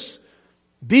cautious.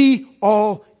 Be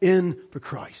all in for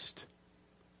Christ,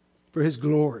 for His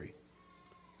glory.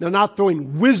 Now, not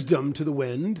throwing wisdom to the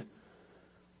wind,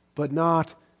 but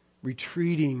not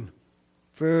retreating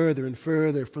further and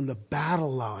further from the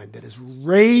battle line that is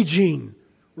raging.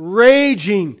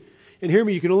 And hear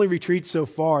me, you can only retreat so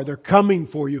far. They're coming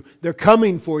for you. They're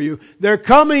coming for you. They're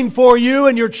coming for you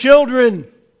and your children.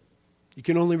 You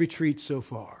can only retreat so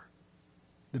far.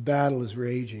 The battle is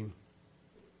raging.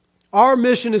 Our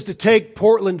mission is to take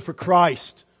Portland for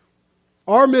Christ.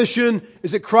 Our mission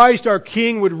is that Christ, our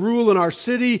King, would rule in our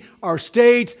city, our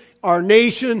state, our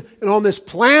nation, and on this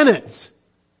planet.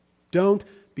 Don't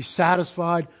be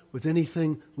satisfied with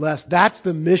anything less. That's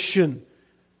the mission.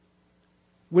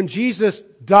 When Jesus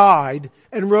died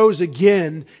and rose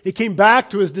again, He came back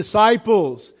to His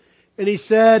disciples and He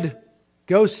said,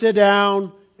 "Go sit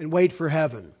down and wait for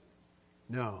heaven."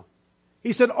 No.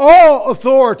 He said, "All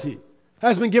authority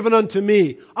has been given unto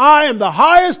me. I am the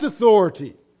highest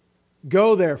authority.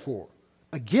 Go therefore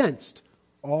against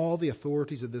all the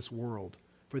authorities of this world,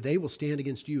 for they will stand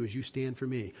against you as you stand for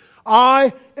me.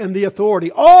 I am the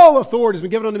authority. All authority has been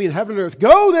given unto me in heaven and earth.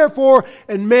 Go therefore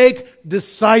and make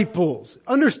disciples."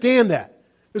 Understand that.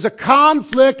 There's a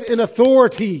conflict in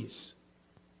authorities.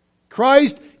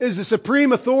 Christ is the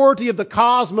supreme authority of the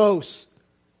cosmos.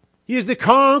 He is the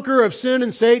conqueror of sin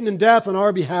and Satan and death on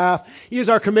our behalf. He is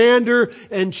our commander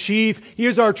and chief. He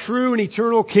is our true and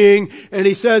eternal King. And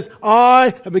He says,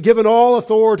 "I have been given all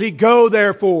authority. Go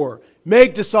therefore,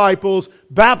 make disciples,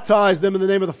 baptize them in the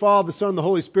name of the Father, the Son, and the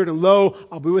Holy Spirit. And lo,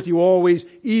 I'll be with you always,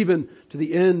 even to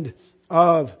the end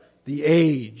of the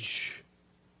age."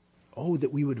 Oh,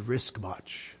 that we would risk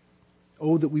much.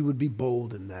 Oh, that we would be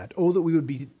bold in that. Oh, that we would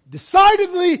be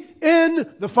decidedly in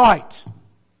the fight.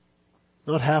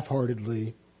 Not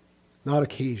half-heartedly, not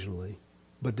occasionally,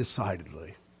 but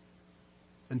decidedly.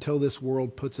 Until this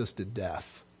world puts us to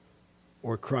death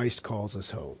or Christ calls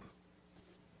us home.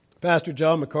 Pastor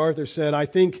John MacArthur said, "I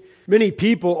think many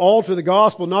people alter the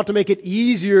gospel not to make it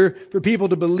easier for people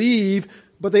to believe,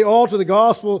 but they alter the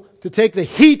gospel to take the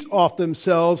heat off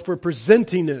themselves for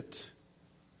presenting it.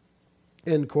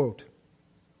 End quote.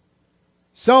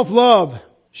 Self-love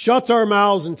shuts our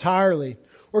mouths entirely,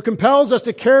 or compels us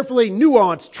to carefully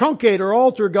nuance, truncate, or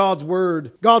alter God's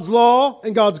word, God's law,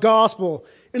 and God's gospel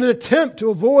in an attempt to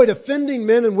avoid offending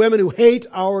men and women who hate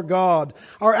our God.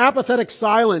 Our apathetic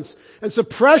silence and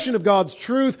suppression of God's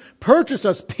truth purchase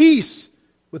us peace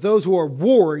with those who are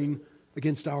warring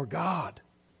against our God.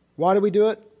 Why do we do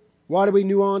it? Why do we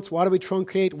nuance? Why do we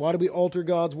truncate? Why do we alter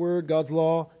God's word, God's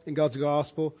law, and God's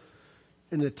gospel?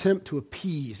 In an attempt to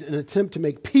appease, in an attempt to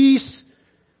make peace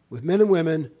with men and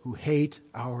women who hate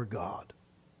our God.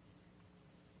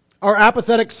 Our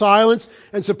apathetic silence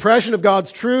and suppression of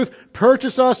God's truth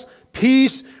purchase us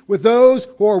peace with those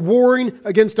who are warring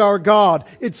against our God.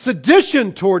 It's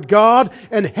sedition toward God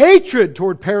and hatred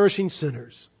toward perishing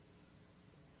sinners.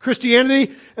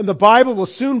 Christianity and the Bible will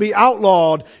soon be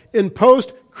outlawed in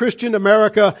post-Christian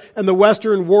America and the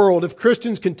Western world if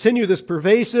Christians continue this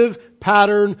pervasive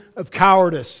pattern of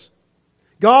cowardice.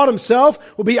 God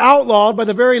himself will be outlawed by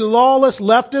the very lawless,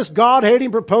 leftist,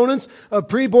 God-hating proponents of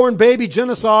preborn baby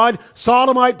genocide,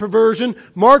 sodomite perversion,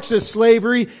 Marxist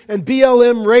slavery, and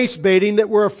BLM race baiting that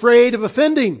we're afraid of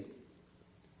offending.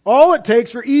 All it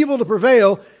takes for evil to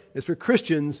prevail is for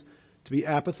Christians to be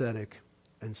apathetic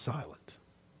and silent.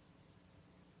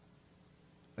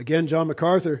 Again, John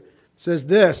MacArthur says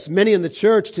this: many in the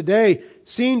church today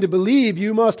seem to believe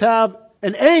you must have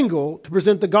an angle to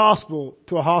present the gospel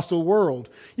to a hostile world.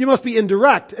 You must be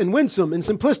indirect and winsome and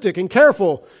simplistic and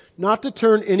careful not to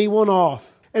turn anyone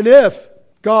off. And if,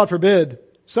 God forbid,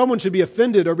 someone should be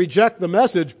offended or reject the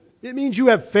message, it means you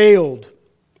have failed.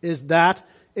 Is that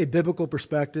a biblical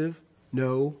perspective?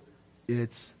 No,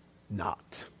 it's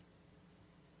not.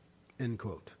 End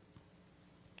quote.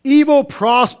 Evil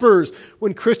prospers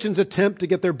when Christians attempt to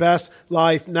get their best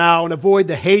life now and avoid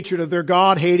the hatred of their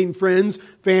God-hating friends,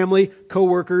 family,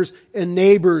 co-workers, and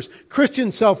neighbors.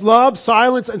 Christian self-love,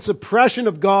 silence, and suppression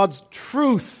of God's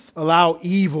truth allow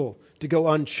evil to go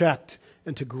unchecked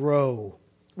and to grow.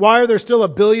 Why are there still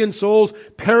 1 billion souls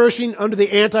perishing under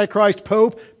the Antichrist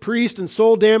Pope, priest, and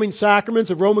soul-damning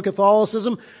sacraments of Roman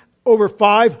Catholicism over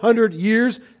 500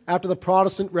 years after the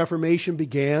Protestant Reformation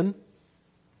began?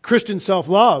 Christian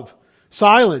self-love,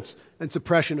 silence, and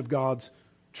suppression of God's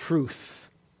truth.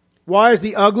 Why is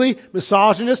the ugly,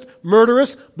 misogynist,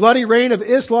 murderous, bloody reign of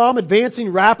Islam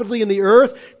advancing rapidly in the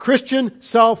earth? Christian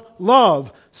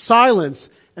self-love, silence,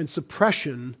 and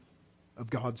suppression of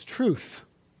God's truth.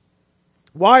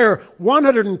 Why are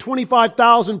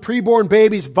 125,000 preborn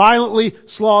babies violently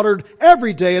slaughtered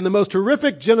every day in the most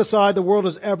horrific genocide the world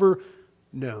has ever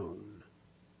known?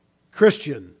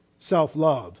 Christian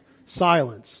self-love,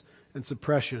 silence, and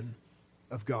suppression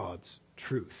of God's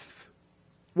truth.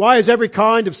 Why is every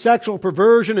kind of sexual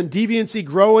perversion and deviancy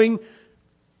growing?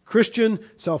 Christian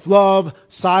self-love,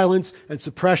 silence, and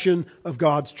suppression of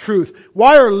God's truth.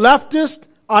 Why are leftist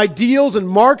ideals and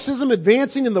Marxism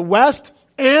advancing in the West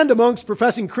and amongst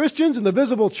professing Christians in the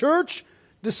visible church,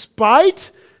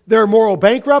 despite their moral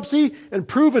bankruptcy and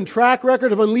proven track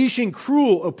record of unleashing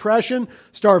cruel oppression,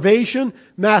 starvation,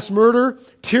 mass murder,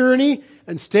 tyranny,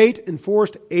 and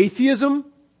state-enforced atheism?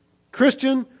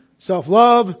 Christian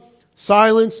self-love,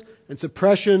 silence, and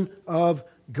suppression of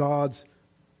God's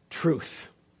truth.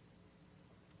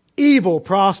 Evil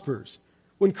prospers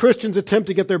when Christians attempt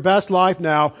to get their best life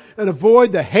now and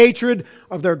avoid the hatred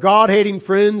of their God-hating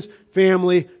friends,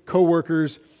 family,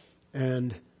 co-workers,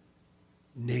 and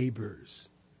neighbors.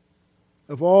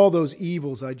 Of all those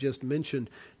evils I just mentioned,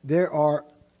 there are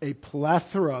a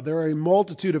plethora, there are a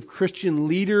multitude of Christian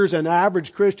leaders and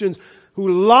average Christians who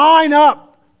line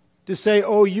up to say,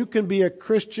 oh, you can be a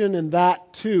Christian and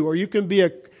that too, or you can be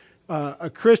a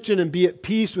Christian and be at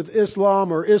peace with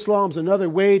Islam, or Islam's another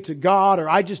way to God, or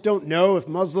I just don't know if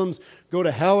Muslims go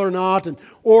to hell or not,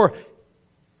 or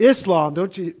Islam,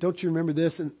 don't you remember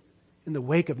this in the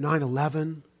wake of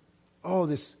 9/11? Oh,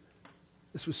 this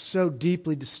was so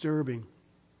deeply disturbing.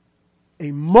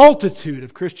 A multitude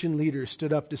of Christian leaders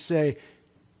stood up to say,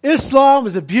 Islam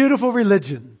is a beautiful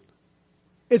religion.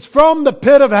 It's from the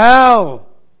pit of hell.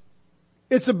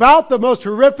 It's about the most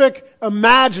horrific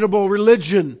imaginable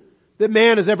religion that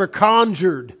man has ever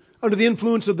conjured under the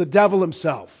influence of the devil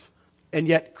himself. And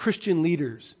yet Christian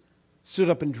leaders stood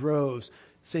up in droves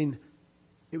saying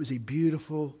it was a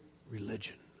beautiful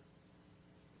religion.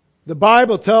 The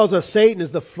Bible tells us Satan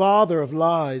is the father of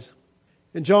lies.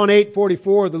 In John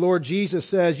 8:44, the Lord Jesus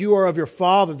says, "You are of your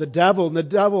father, the devil, and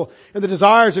the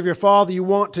desires of your father you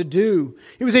want to do."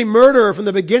 He was a murderer from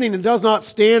the beginning and does not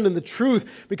stand in the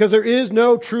truth because there is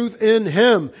no truth in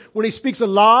him. When he speaks a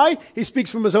lie, he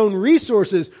speaks from his own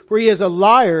resources, for he is a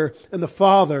liar and the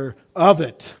father of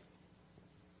it.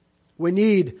 We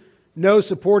need no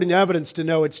supporting evidence to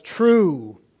know it's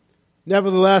true.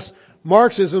 Nevertheless,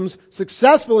 Marxism's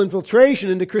successful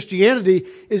infiltration into Christianity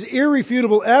is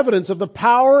irrefutable evidence of the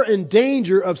power and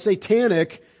danger of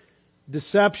satanic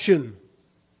deception.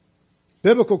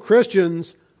 Biblical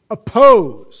Christians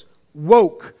oppose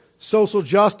woke social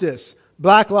justice,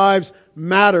 Black Lives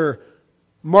Matter,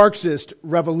 Marxist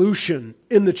revolution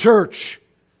in the church.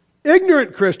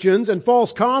 Ignorant Christians and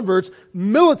false converts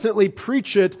militantly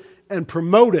preach it and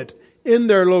promote it in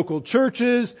their local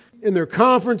churches, in their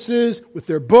conferences, with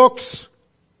their books.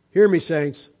 Hear me,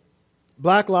 saints.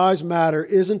 Black Lives Matter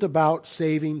isn't about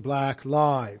saving black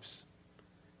lives.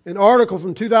 An article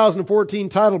from 2014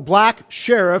 titled "Black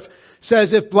Sheriff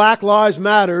Says If Black Lives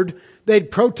Mattered, They'd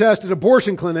Protest at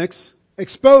Abortion Clinics,"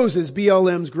 exposes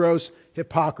BLM's gross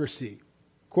hypocrisy.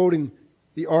 Quoting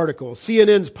the article,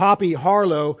 CNN's Poppy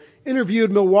Harlow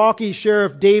interviewed Milwaukee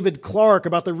Sheriff David Clark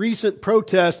about the recent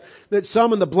protests that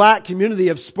some in the black community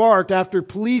have sparked after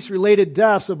police-related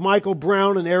deaths of Michael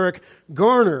Brown and Eric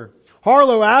Garner.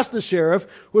 Harlow asked the sheriff,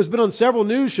 who has been on several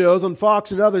news shows on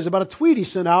Fox and others, about a tweet he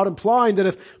sent out implying that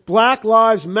if Black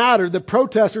Lives Mattered, the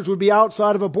protesters would be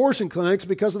outside of abortion clinics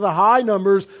because of the high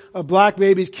numbers of black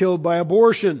babies killed by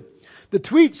abortion. The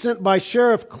tweet sent by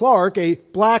Sheriff Clark, a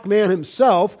black man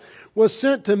himself, was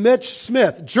sent to Mitch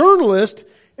Smith, journalist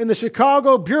in the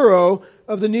Chicago Bureau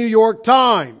of the New York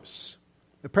Times.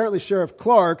 Apparently Sheriff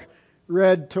Clark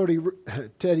read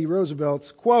Teddy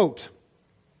Roosevelt's quote,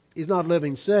 "He's not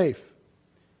living safe."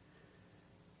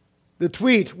 The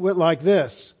tweet went like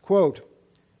this, quote,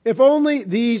 "If only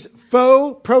these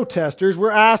faux protesters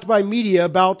were asked by media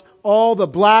about all the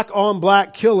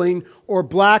black-on-black killing or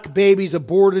black babies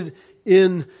aborted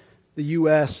in the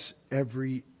U.S.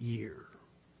 every year."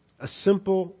 A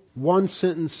simple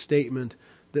one-sentence statement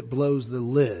that blows the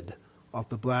lid off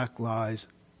the Black Lives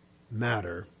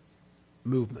Matter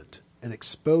movement and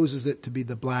exposes it to be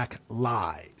the Black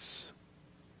Lies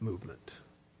movement.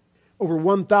 Over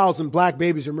 1,000 black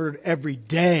babies are murdered every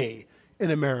day in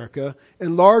America,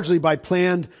 and largely by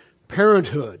Planned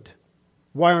Parenthood.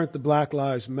 Why aren't the Black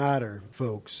Lives Matter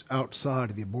folks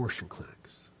outside of the abortion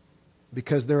clinics?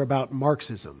 Because they're about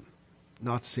Marxism,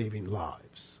 not saving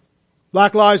lives.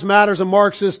 Black Lives Matter is a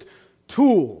Marxist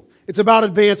tool. It's about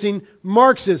advancing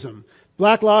Marxism.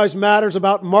 Black Lives Matter is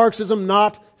about Marxism,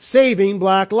 not saving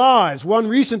black lives. One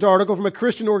recent article from a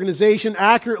Christian organization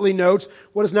accurately notes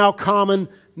what is now common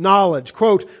knowledge.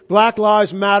 Quote, Black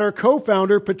Lives Matter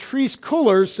co-founder Patrisse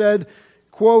Cullors said,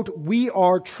 quote, "We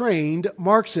are trained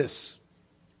Marxists.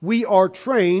 We are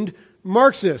trained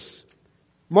Marxists."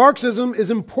 Marxism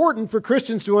is important for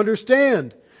Christians to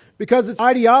understand because it's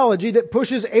ideology that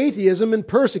pushes atheism and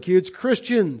persecutes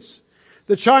Christians.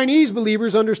 The Chinese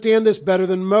believers understand this better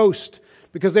than most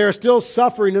because they are still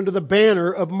suffering under the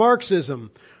banner of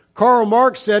Marxism. Karl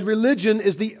Marx said religion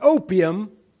is the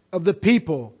opium of the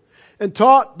people and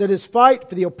taught that his fight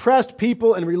for the oppressed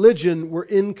people and religion were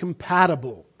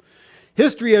incompatible.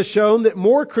 History has shown that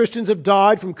more Christians have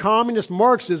died from communist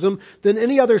Marxism than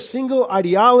any other single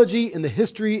ideology in the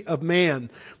history of man.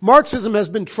 Marxism has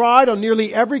been tried on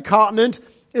nearly every continent,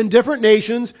 in different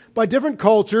nations, by different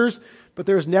cultures, but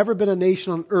there has never been a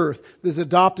nation on earth that has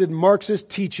adopted Marxist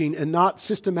teaching and not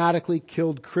systematically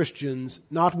killed Christians.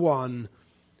 Not one,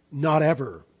 not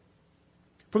ever.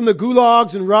 From the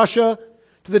gulags in Russia,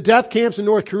 to the death camps in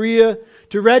North Korea,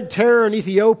 to Red Terror in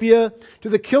Ethiopia, to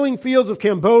the killing fields of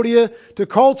Cambodia, to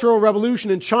cultural revolution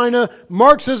in China,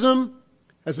 Marxism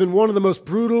has been one of the most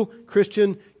brutal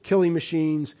Christian killing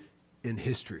machines in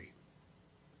history.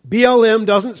 BLM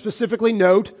doesn't specifically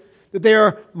note that they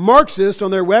are Marxist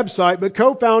on their website, but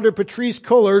co-founder Patrisse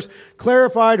Cullors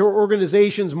clarified her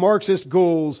organization's Marxist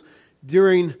goals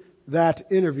during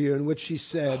that interview in which she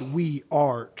said, "We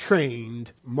are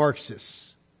trained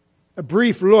Marxists." A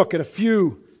brief look at a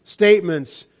few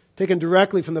statements taken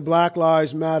directly from the Black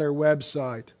Lives Matter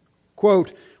website.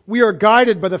 Quote, "We are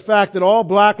guided by the fact that all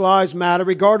Black Lives Matter,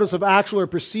 regardless of actual or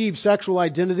perceived sexual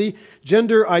identity,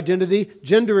 gender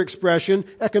expression,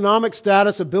 economic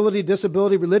status, ability,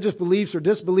 disability, religious beliefs or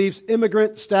disbeliefs,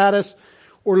 immigrant status,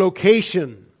 or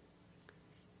location."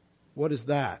 What is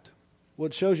that? Well,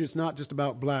 it shows you it's not just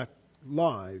about black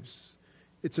lives.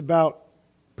 It's about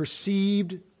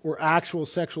perceived or actual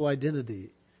sexual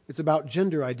identity. It's about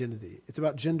gender identity. It's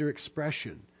about gender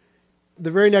expression.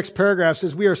 the very next paragraph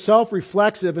says, we are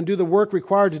self-reflexive and do the work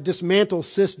required to dismantle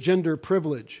cisgender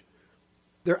privilege.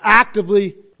 They're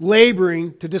actively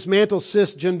laboring to dismantle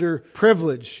cisgender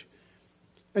privilege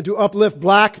and to uplift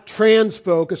black trans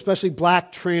folk, especially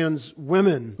black trans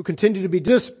women, who continue to be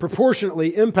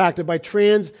disproportionately impacted by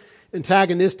trans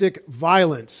antagonistic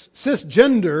violence.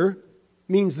 Cisgender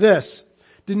means this: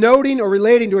 denoting or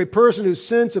relating to a person whose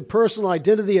sense of personal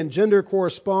identity and gender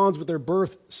corresponds with their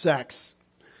birth sex.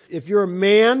 If you're a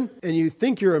man and you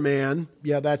think you're a man,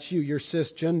 yeah, that's you. You're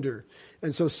cisgender.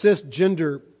 And so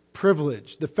cisgender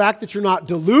privilege. The fact that you're not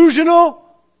delusional,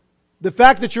 the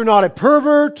fact that you're not a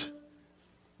pervert,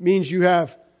 means you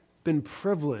have been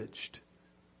privileged.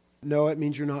 No, it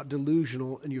means you're not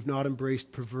delusional and you've not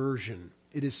embraced perversion.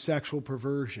 It is sexual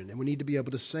perversion. And we need to be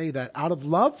able to say that out of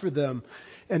love for them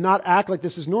and not act like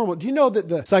this is normal. Do you know that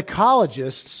the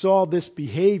psychologists saw this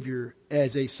behavior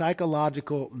as a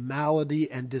psychological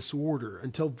malady and disorder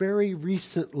until very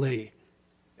recently?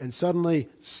 And suddenly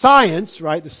science,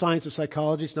 right, the science of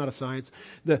psychology, it's not a science,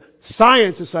 the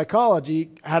science of psychology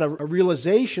had a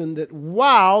realization that,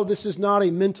 wow, this is not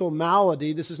a mental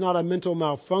malady, this is not a mental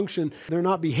malfunction. They're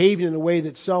not behaving in a way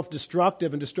that's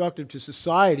self-destructive and destructive to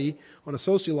society on a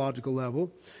sociological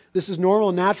level. This is normal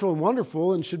and natural and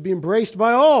wonderful and should be embraced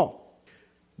by all.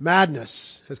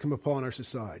 Madness has come upon our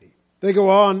society. They go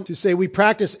on to say, we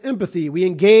practice empathy, we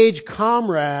engage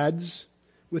comrades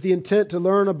with the intent to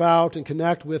learn about and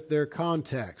connect with their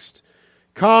context.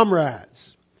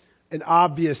 Comrades, an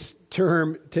obvious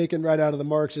term taken right out of the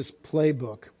Marxist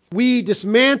playbook. We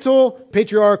dismantle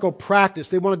patriarchal practice.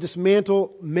 They want to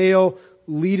dismantle male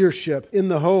leadership in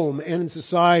the home and in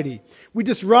society. We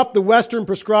disrupt the Western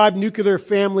prescribed nuclear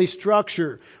family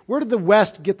structure. Where did the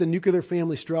West get the nuclear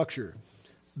family structure?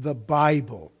 The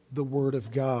Bible. The Word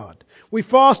of God. We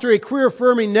foster a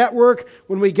queer-affirming network.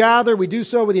 When we gather, we do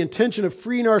so with the intention of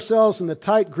freeing ourselves from the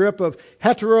tight grip of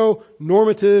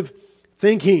heteronormative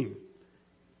thinking.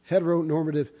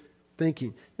 Heteronormative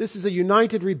thinking. This is a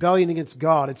united rebellion against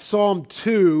God. It's Psalm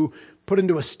 2 put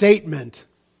into a statement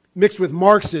mixed with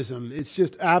Marxism. It's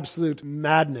just absolute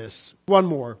madness. One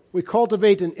more. We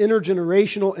cultivate an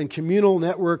intergenerational and communal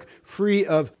network free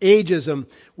of ageism.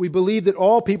 We believe that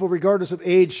all people, regardless of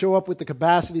age, show up with the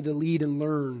capacity to lead and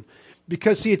learn.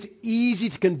 Because, see, it's easy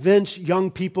to convince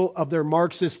young people of their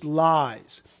Marxist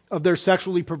lies, of their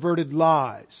sexually perverted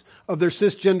lies, of their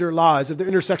cisgender lies, of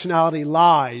their intersectionality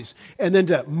lies, and then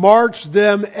to march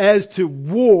them as to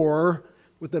war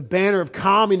with the banner of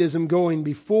communism going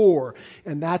before.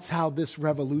 And that's how this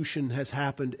revolution has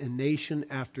happened in nation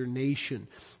after nation.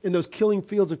 In those killing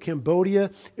fields of Cambodia,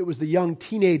 it was the young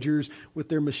teenagers with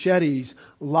their machetes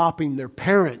lopping their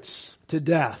parents to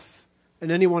death,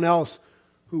 and anyone else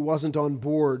who wasn't on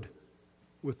board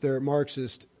with their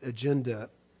Marxist agenda.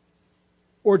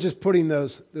 Or just putting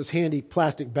those handy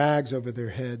plastic bags over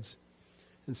their heads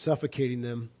and suffocating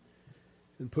them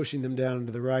and pushing them down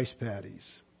into the rice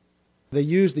paddies. They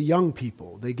use the young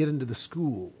people. They get into the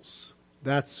schools.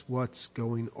 That's what's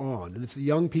going on. And it's the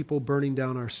young people burning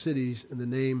down our cities in the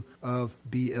name of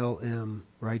BLM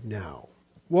right now.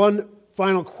 One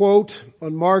final quote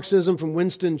on Marxism from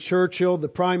Winston Churchill, the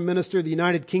Prime Minister of the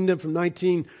United Kingdom from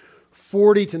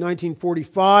 1940 to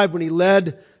 1945, when he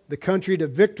led the country to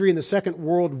victory in the Second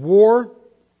World War.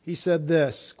 He said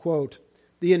this, quote,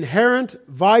 "The inherent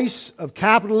vice of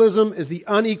capitalism is the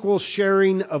unequal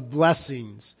sharing of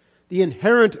blessings. The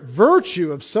inherent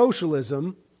virtue of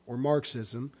socialism, or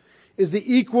Marxism, is the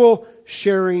equal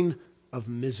sharing of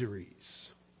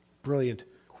miseries." Brilliant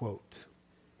quote.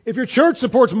 If your church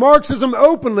supports Marxism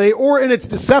openly or in its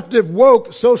deceptive,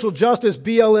 woke, social justice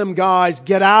BLM guise,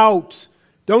 get out.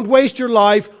 Don't waste your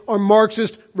life on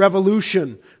Marxist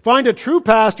revolution. Find a true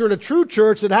pastor in a true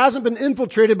church that hasn't been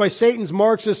infiltrated by Satan's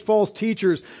Marxist false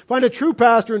teachers. Find a true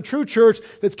pastor and true church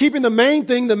that's keeping the main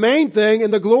thing,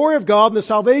 and the glory of God and the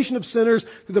salvation of sinners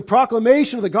through the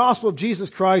proclamation of the gospel of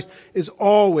Jesus Christ is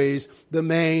always the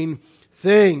main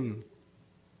thing.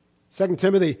 2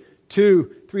 Timothy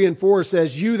 2:3-4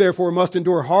 says, "You therefore must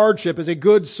endure hardship as a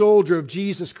good soldier of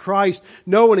Jesus Christ.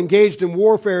 No one engaged in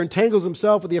warfare entangles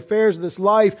himself with the affairs of this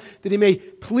life, that he may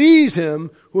please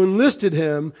him who enlisted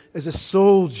him as a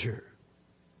soldier."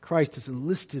 Christ has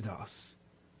enlisted us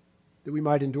that we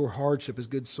might endure hardship as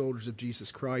good soldiers of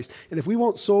Jesus Christ. And if we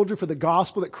won't soldier for the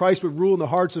gospel that Christ would rule in the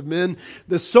hearts of men,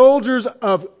 the soldiers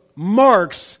of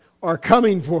Marx are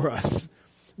coming for us.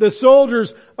 The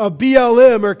soldiers of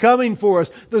BLM are coming for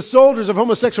us. The soldiers of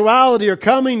homosexuality are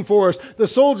coming for us. The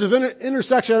soldiers of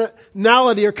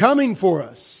intersectionality are coming for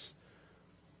us.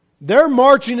 Their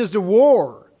marching is to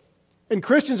war. And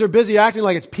Christians are busy acting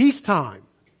like it's peacetime.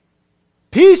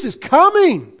 Peace is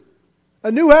coming.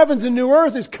 A new heavens and new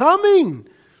earth is coming.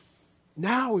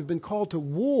 Now we've been called to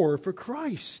war for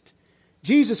Christ.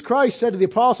 Jesus Christ said to the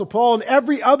Apostle Paul and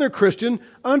every other Christian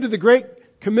under the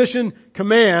Great Commission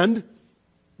command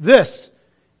this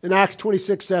in Acts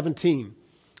 26:17.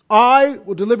 I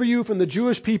will deliver you from the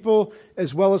Jewish people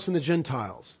as well as from the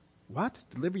Gentiles. What?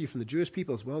 Deliver you from the Jewish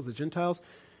people as well as the Gentiles?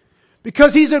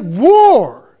 Because he's at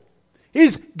war.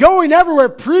 He's going everywhere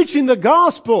preaching the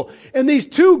gospel. And these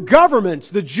two governments,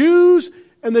 the Jews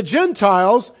and the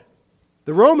Gentiles,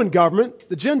 the Roman government,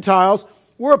 the Gentiles,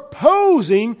 were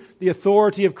opposing the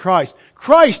authority of Christ.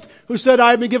 Christ, who said,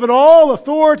 I have been given all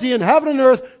authority in heaven and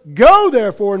earth. Go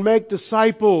therefore and make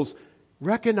disciples.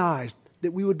 Recognized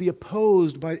that we would be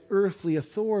opposed by earthly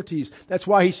authorities. That's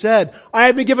why he said, I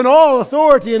have been given all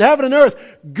authority in heaven and earth.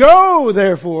 Go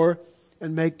therefore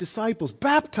and make disciples.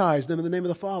 Baptize them in the name of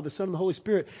the Father, the Son, and the Holy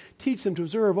Spirit. Teach them to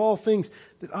observe all things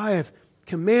that I have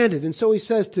commanded. And so he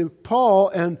says to Paul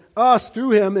and us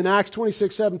through him in Acts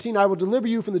 26:17, I will deliver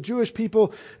you from the Jewish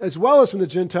people as well as from the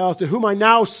Gentiles, to whom I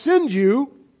now send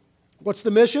you. What's the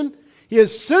mission? He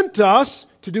has sent us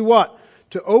to do what?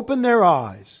 To open their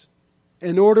eyes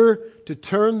in order to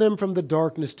turn them from the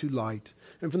darkness to light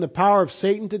and from the power of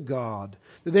Satan to God,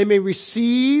 that they may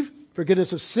receive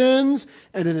forgiveness of sins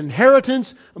and an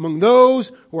inheritance among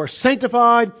those who are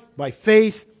sanctified by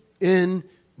faith in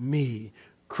me.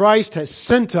 Christ has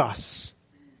sent us,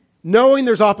 knowing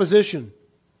there's opposition.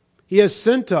 He has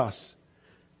sent us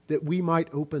that we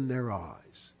might open their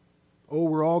eyes. Oh,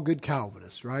 we're all good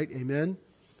Calvinists, right? Amen?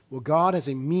 Well, God has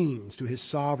a means to His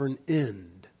sovereign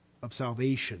end of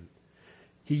salvation.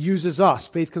 He uses us.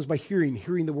 Faith comes by hearing,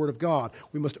 hearing the Word of God.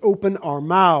 We must open our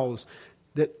mouths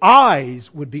that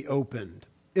eyes would be opened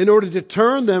in order to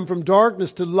turn them from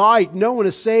darkness to light. No one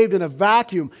is saved in a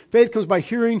vacuum. Faith comes by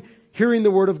hearing, hearing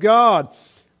the Word of God.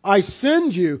 I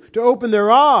send you to open their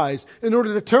eyes in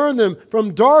order to turn them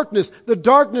from darkness, the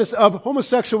darkness of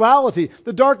homosexuality,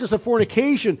 the darkness of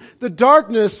fornication, the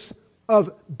darkness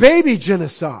of baby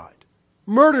genocide,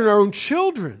 murdering our own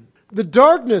children, the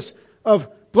darkness of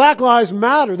Black Lives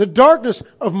Matter, the darkness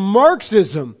of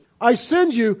Marxism. I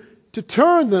send you to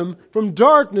turn them from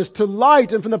darkness to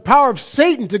light and from the power of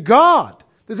Satan to God,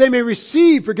 that they may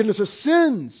receive forgiveness of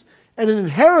sins and an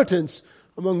inheritance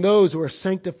among those who are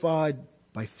sanctified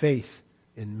by faith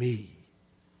in me.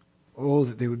 Oh,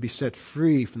 that they would be set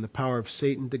free from the power of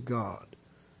Satan to God.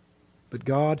 But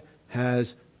God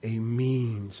has a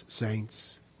means,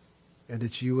 saints, and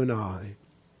it's you and I.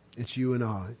 It's you and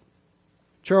I.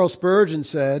 Charles Spurgeon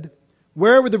said,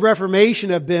 where would the Reformation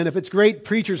have been if its great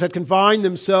preachers had confined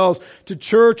themselves to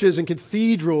churches and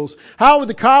cathedrals? How would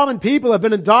the common people have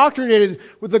been indoctrinated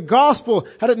with the gospel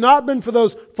had it not been for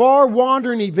those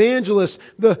far-wandering evangelists,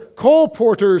 the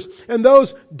colporteurs, and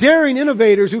those daring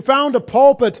innovators who found a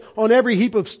pulpit on every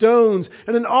heap of stones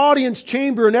and an audience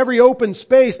chamber in every open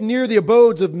space near the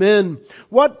abodes of men?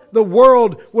 What the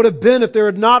world would have been if there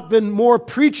had not been more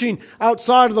preaching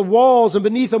outside of the walls and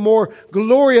beneath a more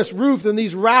glorious roof than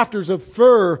these rafters of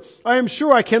fur, I am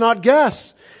sure I cannot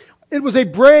guess. It was a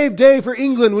brave day for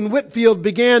England when Whitefield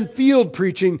began field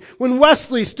preaching, when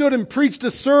Wesley stood and preached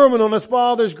a sermon on his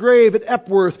father's grave at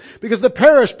Epworth because the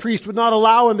parish priest would not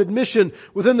allow him admission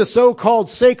within the so-called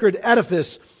sacred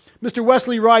edifice. Mr.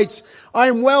 Wesley writes, I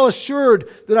am well assured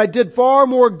that I did far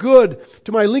more good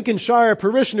to my Lincolnshire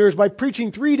parishioners by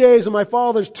preaching 3 days in my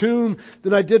father's tomb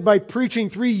than I did by preaching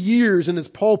 3 years in his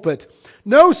pulpit.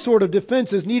 No sort of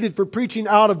defense is needed for preaching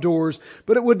out of doors,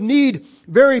 but it would need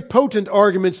very potent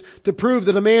arguments to prove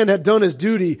that a man had done his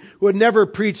duty who had never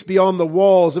preached beyond the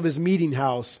walls of his meeting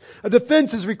house. A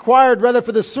defense is required rather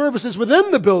for the services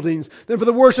within the buildings than for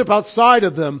the worship outside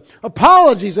of them.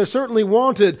 Apologies are certainly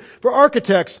wanted for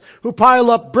architects who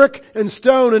pile up brick and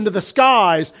stone into the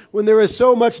skies when there is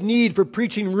so much need for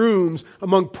preaching rooms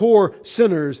among poor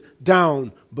sinners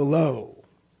down below.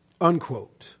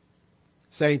 Unquote.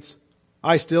 Saints,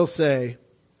 I still say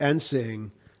and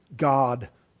sing, God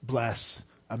bless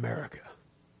America.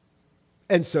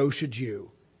 And so should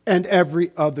you and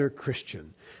every other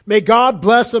Christian. May God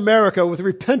bless America with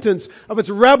repentance of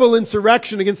its rebel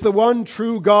insurrection against the one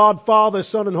true God, Father,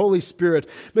 Son, and Holy Spirit.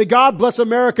 May God bless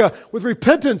America with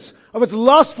repentance of its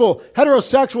lustful,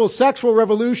 heterosexual, sexual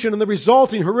revolution and the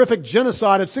resulting horrific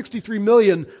genocide of 63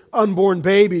 million unborn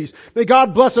babies. May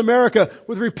God bless America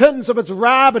with repentance of its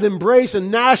rabid embrace and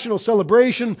national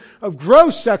celebration of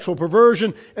gross sexual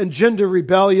perversion and gender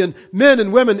rebellion. Men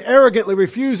and women arrogantly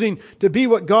refusing to be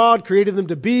what God created them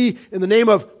to be in the name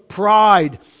of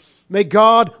pride. May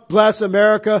God bless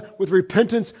America with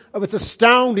repentance of its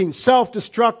astounding,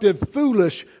 self-destructive,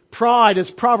 foolish pride.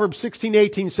 As Proverbs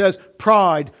 16:18 says,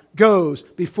 pride goes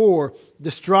before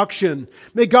destruction.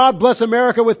 May God bless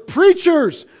America with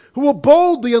preachers who will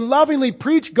boldly and lovingly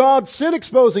preach God's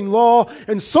sin-exposing law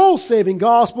and soul-saving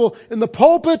gospel in the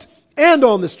pulpit and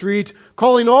on the street,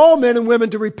 calling all men and women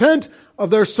to repent of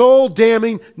their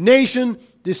soul-damning,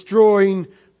 nation-destroying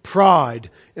pride.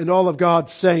 And all of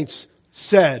God's saints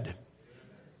said,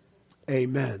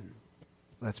 Amen.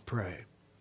 Let's pray.